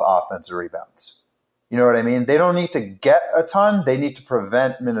giving up offensive rebounds. You know what I mean? They don't need to get a ton. They need to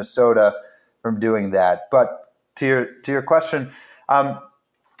prevent Minnesota from doing that. But to your question,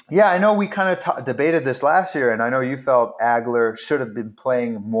 I know we kind of debated this last year, and I know you felt Agler should have been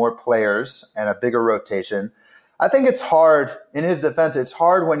playing more players and a bigger rotation. I think it's hard, in his defense, it's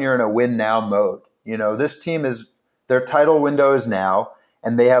hard when you're in a win now mode. This team their title window is now,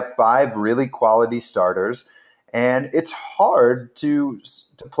 and they have 5 really quality starters, and it's hard to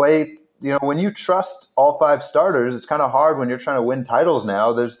play. When you trust all 5 starters, it's kind of hard when you're trying to win titles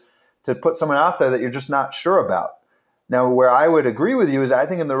now. To put someone out there that you're just not sure about. Now, where I would agree with you is I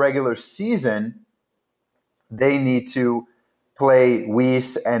think in the regular season, they need to play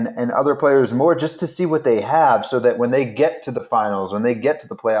Weiss and other players more just to see what they have so that when they get to the finals, when they get to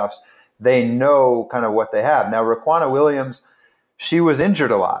the playoffs, they know kind of what they have. Now, Raquana Williams, she was injured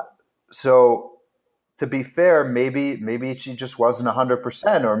a lot. So to be fair, maybe she just wasn't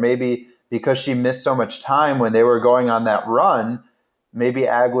 100%, or maybe because she missed so much time when they were going on that run, maybe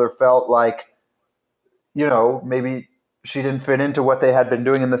Agler felt like, maybe she didn't fit into what they had been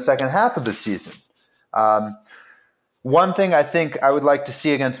doing in the second half of the season. One thing I think I would like to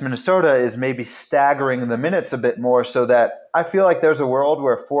see against Minnesota is maybe staggering the minutes a bit more, so that I feel like there's a world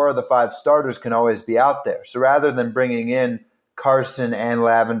where 4 of the 5 starters can always be out there. So rather than bringing in Carson and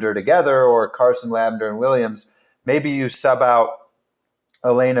Lavender together, or Carson, Lavender, and Williams, maybe you sub out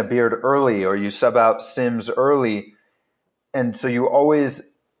Elena Beard early, or you sub out Sims early. And so you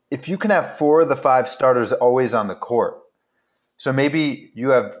always, if you can have 4 of the 5 starters always on the court, so maybe you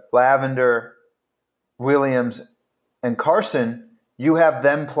have Lavender, Williams, and Carson, you have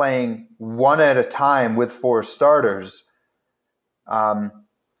them playing one at a time with 4 starters.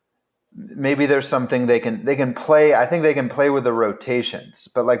 Maybe there's something they can play. I think they can play with the rotations.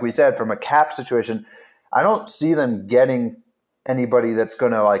 But like we said, from a cap situation, I don't see them getting anybody that's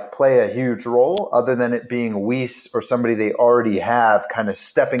going to like play a huge role other than it being Weiss or somebody they already have kind of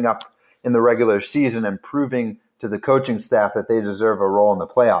stepping up in the regular season and proving to the coaching staff that they deserve a role in the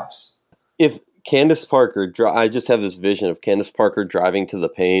playoffs. If Candace Parker, I just have this vision of Candace Parker driving to the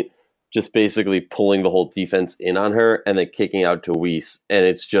paint, just basically pulling the whole defense in on her and then kicking out to Weiss. And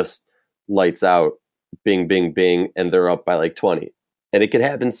it's just lights out, bing, bing, bing, and they're up by like 20. And it could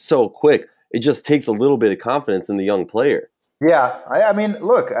happen so quick. It just takes a little bit of confidence in the young player. Yeah, I mean,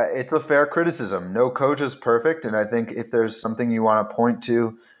 look, it's a fair criticism. No coach is perfect. And I think if there's something you want to point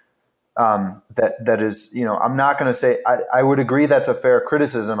to, that is, I'm not going to say, I would agree that's a fair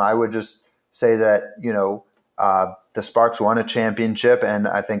criticism. I would just say that, the Sparks won a championship, and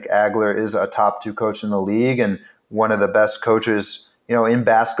I think Agler is a top 2 coach in the league and one of the best coaches, in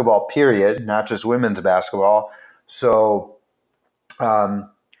basketball, period, not just women's basketball. So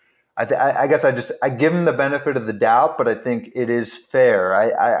I guess I give him the benefit of the doubt, but I think it is fair.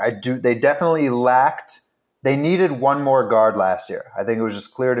 I do. They definitely lacked. They needed one more guard last year. I think it was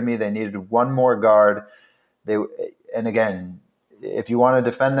just clear to me they needed one more guard. And again, if you want to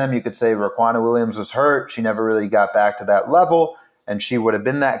defend them, you could say Raquana Williams was hurt. She never really got back to that level, and she would have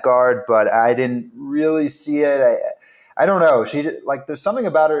been that guard. But I didn't really see it. I don't know. There's something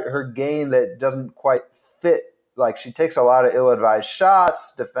about her game that doesn't quite fit. Like, she takes a lot of ill-advised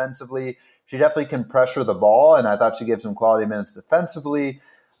shots defensively. She definitely can pressure the ball, and I thought she gave some quality minutes defensively.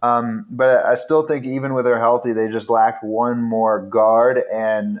 But I still think even with her healthy, they just lacked one more guard,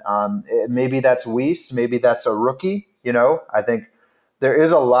 and maybe that's Weiss, maybe that's a rookie. I think there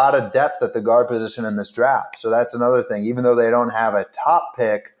is a lot of depth at the guard position in this draft, so that's another thing. Even though they don't have a top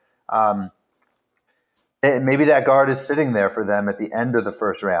pick, maybe that guard is sitting there for them at the end of the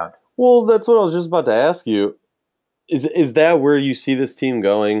first round. Well, that's what I was just about to ask you. Is that where you see this team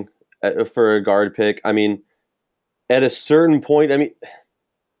going for a guard pick? I mean, at a certain point,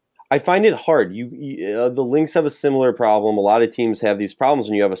 I find it hard. The Lynx have a similar problem. A lot of teams have these problems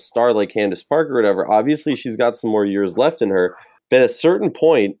when you have a star like Candace Parker or whatever. Obviously, she's got some more years left in her. But at a certain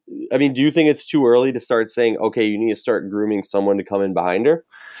point, do you think it's too early to start saying, okay, you need to start grooming someone to come in behind her?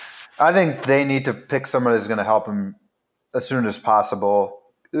 I think they need to pick someone who's going to help them as soon as possible.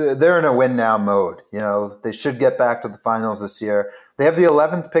 They're in a win now mode. They should get back to the finals this year. They have the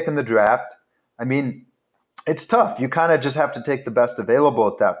 11th pick in the draft. It's tough. You kind of just have to take the best available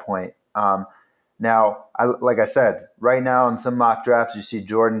at that point. Now, like I said, right now in some mock drafts, you see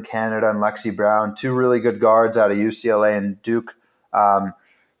Jordan Canada and Lexi Brown, 2 really good guards out of UCLA and Duke.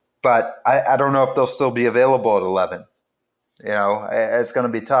 But I don't know if they'll still be available at 11. It's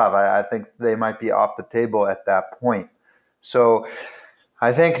going to be tough. I think they might be off the table at that point. So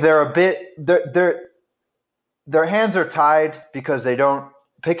I think they're a bit their hands are tied because they don't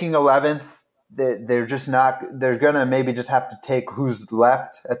picking 11th. They're just not. They're gonna maybe just have to take who's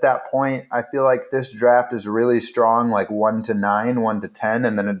left at that point. I feel like this draft is really strong, like 1 to 9, 1 to 10,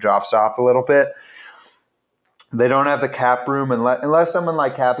 and then it drops off a little bit. They don't have the cap room unless someone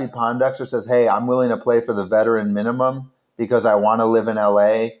like Cappy Pondexter says, "Hey, I'm willing to play for the veteran minimum because I want to live in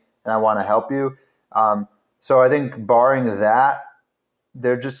LA and I want to help you." So I think barring that,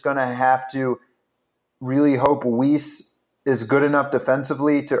 they're just going to have to really hope Weiss is good enough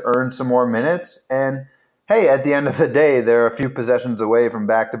defensively to earn some more minutes. And hey, at the end of the day, they're a few possessions away from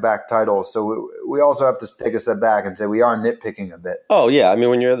back-to-back titles. So we also have to take a step back and say we are nitpicking a bit. Oh, yeah.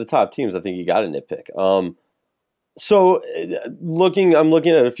 When you're at the top teams, I think you got to nitpick. So I'm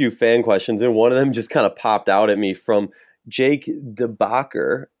looking at a few fan questions, and one of them just kind of popped out at me from Jake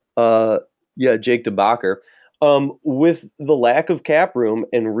DeBacher. Jake DeBacher. With the lack of cap room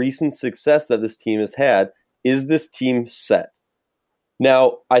and recent success that this team has had, is this team set?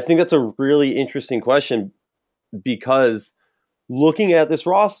 Now, I think that's a really interesting question because looking at this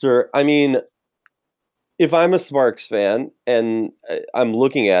roster, I mean, if I'm a Sparks fan and I'm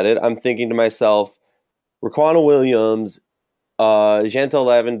looking at it, I'm thinking to myself, Raquana Williams, Jantel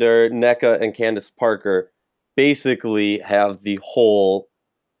Lavender, NECA, and Candace Parker basically have the whole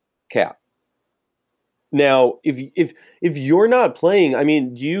cap. Now, if you're not playing, I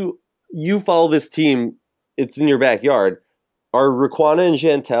mean, you follow this team, it's in your backyard. Are Raquana and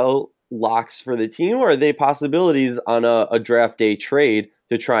Jantel locks for the team, or are they possibilities on a draft day trade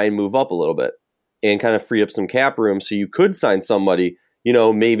to try and move up a little bit and kind of free up some cap room so you could sign somebody,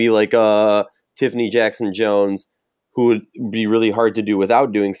 maybe like Tiffany Jackson Jones, who would be really hard to do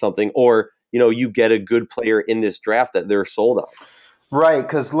without doing something, or you get a good player in this draft that they're sold on. Right,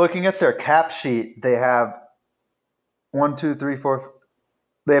 because looking at their cap sheet, they have one, two, three, four.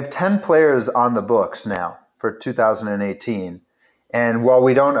 They have 10 players on the books now for 2018. And while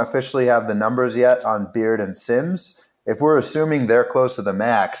we don't officially have the numbers yet on Beard and Sims, if we're assuming they're close to the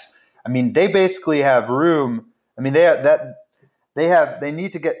max, I mean, they basically have room. I mean, they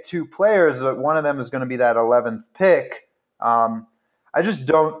need to get 2 players. One of them is going to be that 11th pick. I just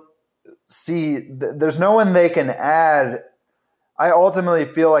don't see. There's no one they can add. I ultimately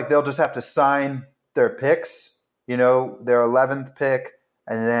feel like they'll just have to sign their picks. Their 11th pick,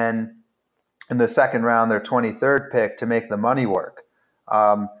 and then in the second round, their 23rd pick to make the money work.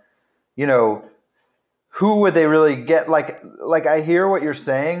 You know, who would they really get? Like I hear what you're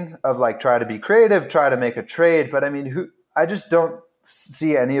saying of like try to be creative, try to make a trade, but I mean, I just don't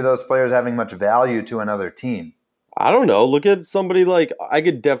see any of those players having much value to another team. I don't know. Look at somebody like I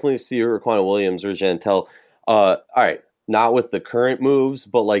could definitely see Raquana Williams or Jantel. All right, not with the current moves,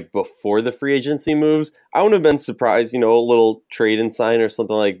 but like before the free agency moves, I wouldn't have been surprised. A little trade and sign or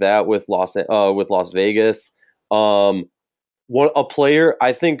something like that with Las Vegas. A player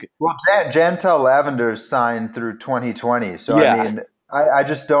I think. Well, Jantel Lavender's signed through 2020, so Yeah. I mean, I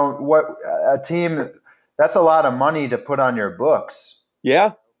just don't. What a team? That's a lot of money to put on your books.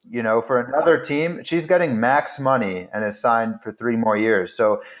 Yeah. For another team, she's getting max money and is signed for 3 more years.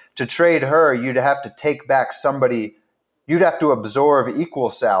 So to trade her, you'd have to take back somebody. You'd have to absorb equal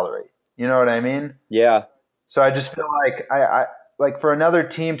salary. You know what I mean? Yeah. So I just feel like I like for another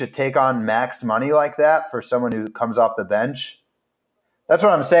team to take on max money like that for someone who comes off the bench. That's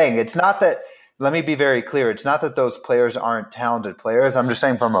what I'm saying. It's not that. Let me be very clear. It's not that those players aren't talented players. I'm just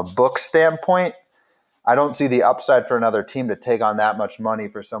saying from a book standpoint, I don't see the upside for another team to take on that much money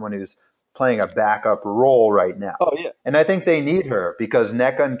for someone who's playing a backup role right now. Oh yeah. And I think they need her because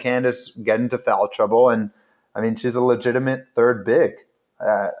NECA and Candace get into foul trouble. And I mean, she's a legitimate third big.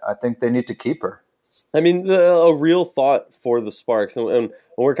 I think they need to keep her. I mean, a real thought for the Sparks, and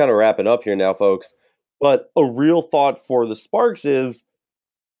we're kind of wrapping up here now, folks. But a real thought for the Sparks is,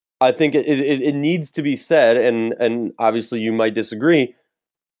 I think it needs to be said, and obviously you might disagree.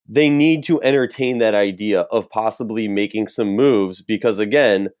 They need to entertain that idea of possibly making some moves because,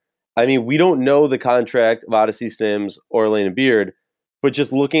 again, I mean, we don't know the contract of Odyssey Sims or Elena Beard, but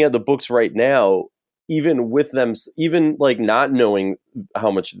just looking at the books right now, even with them, even like not knowing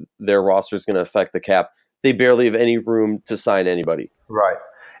how much their roster is going to affect the cap, they barely have any room to sign anybody. Right.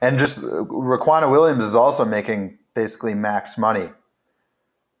 And just Raquana Williams is also making basically max money.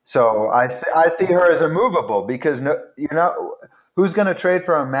 So I see her as immovable because who's going to trade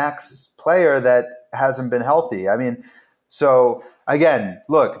for a max player that hasn't been healthy? I mean, so again,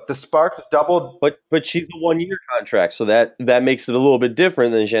 look, the Sparks doubled. But she's a 1 year contract, so that makes it a little bit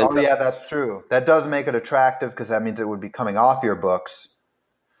different than Jantel. Oh yeah, that's true. That does make it attractive because that means it would be coming off your books.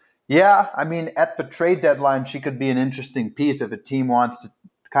 Yeah, I mean, at the trade deadline, she could be an interesting piece if a team wants to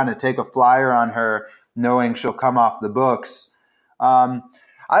kind of take a flyer on her, knowing she'll come off the books.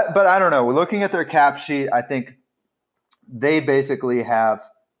 But I don't know. Looking at their cap sheet, I think they basically have,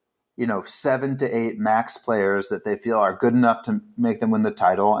 7 to 8 max players that they feel are good enough to make them win the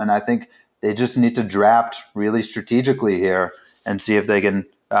title. And I think they just need to draft really strategically here and see if they can,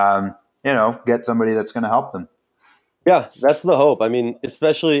 get somebody that's going to help them. Yeah, that's the hope. I mean,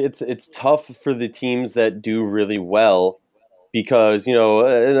 especially it's tough for the teams that do really well because,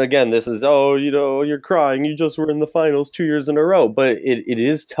 and again, this is, you're crying. You just were in the finals 2 years in a row. But it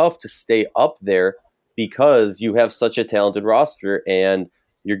is tough to stay up there because you have such a talented roster and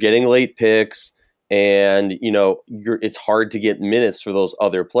you're getting late picks and, it's hard to get minutes for those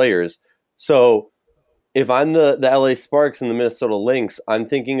other players. So if I'm the LA Sparks and the Minnesota Lynx, I'm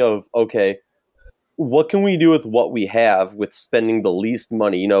thinking of, okay, what can we do with what we have with spending the least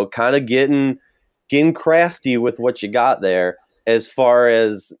money? Kind of getting crafty with what you got there as far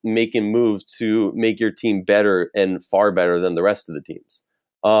as making moves to make your team better and far better than the rest of the teams.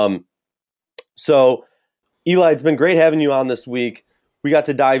 So Eli, it's been great having you on this week. We got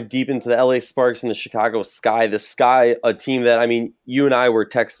to dive deep into the LA Sparks and the Chicago Sky. The Sky, a team that, I mean, you and I were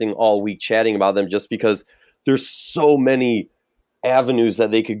texting all week chatting about them just because there's so many avenues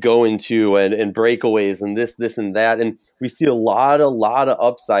that they could go into and breakaways and this and that. And we see a lot of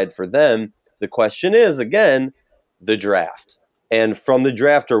upside for them. The question is, again, the draft. And from the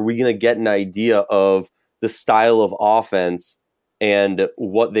draft, are we going to get an idea of the style of offense and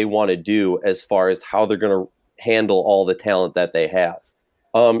what they want to do as far as how they're going to handle all the talent that they have?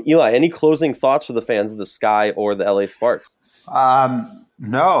 Eli, any closing thoughts for the fans of the Sky or the LA Sparks?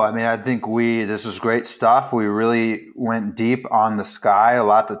 No, I mean, I think this was great stuff. We really went deep on the Sky, a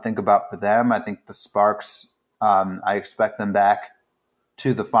lot to think about for them. I think the Sparks, I expect them back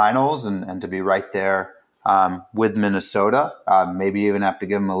to the finals and to be right there with Minnesota. Maybe even have to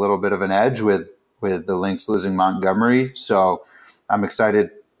give them a little bit of an edge with the Lynx losing Montgomery. So I'm excited,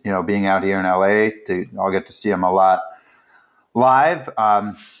 being out here in LA I'll get to see them a lot live.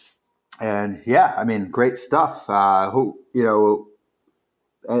 And yeah, I mean, great stuff.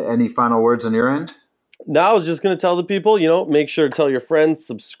 Any final words on your end? No, I was just going to tell the people, make sure to tell your friends,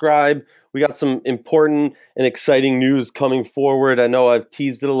 subscribe. We got some important and exciting news coming forward. I know I've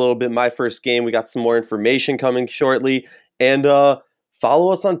teased it a little bit. My first game, we got some more information coming shortly. And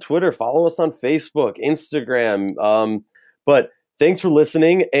follow us on Twitter, follow us on Facebook, Instagram. But thanks for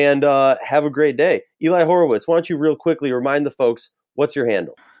listening and have a great day. Eli Horowitz, why don't you real quickly remind the folks, what's your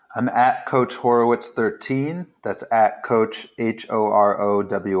handle? I'm at Coach Horowitz 13. That's at Coach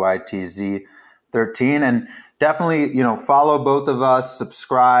HOROWITZ 13. And definitely, follow both of us,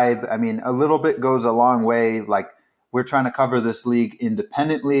 subscribe. I mean, a little bit goes a long way. Like, we're trying to cover this league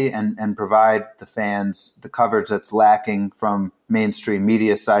independently and provide the fans the coverage that's lacking from mainstream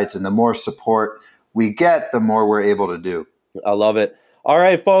media sites. And the more support we get, the more we're able to do. I love it. All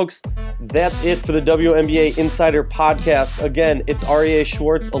right, folks, that's it for the WNBA Insider Podcast. Again, it's Aryeh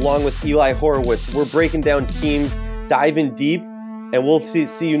Schwartz along with Eli Horowitz. We're breaking down teams, diving deep, and we'll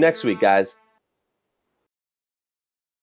see you next week, guys.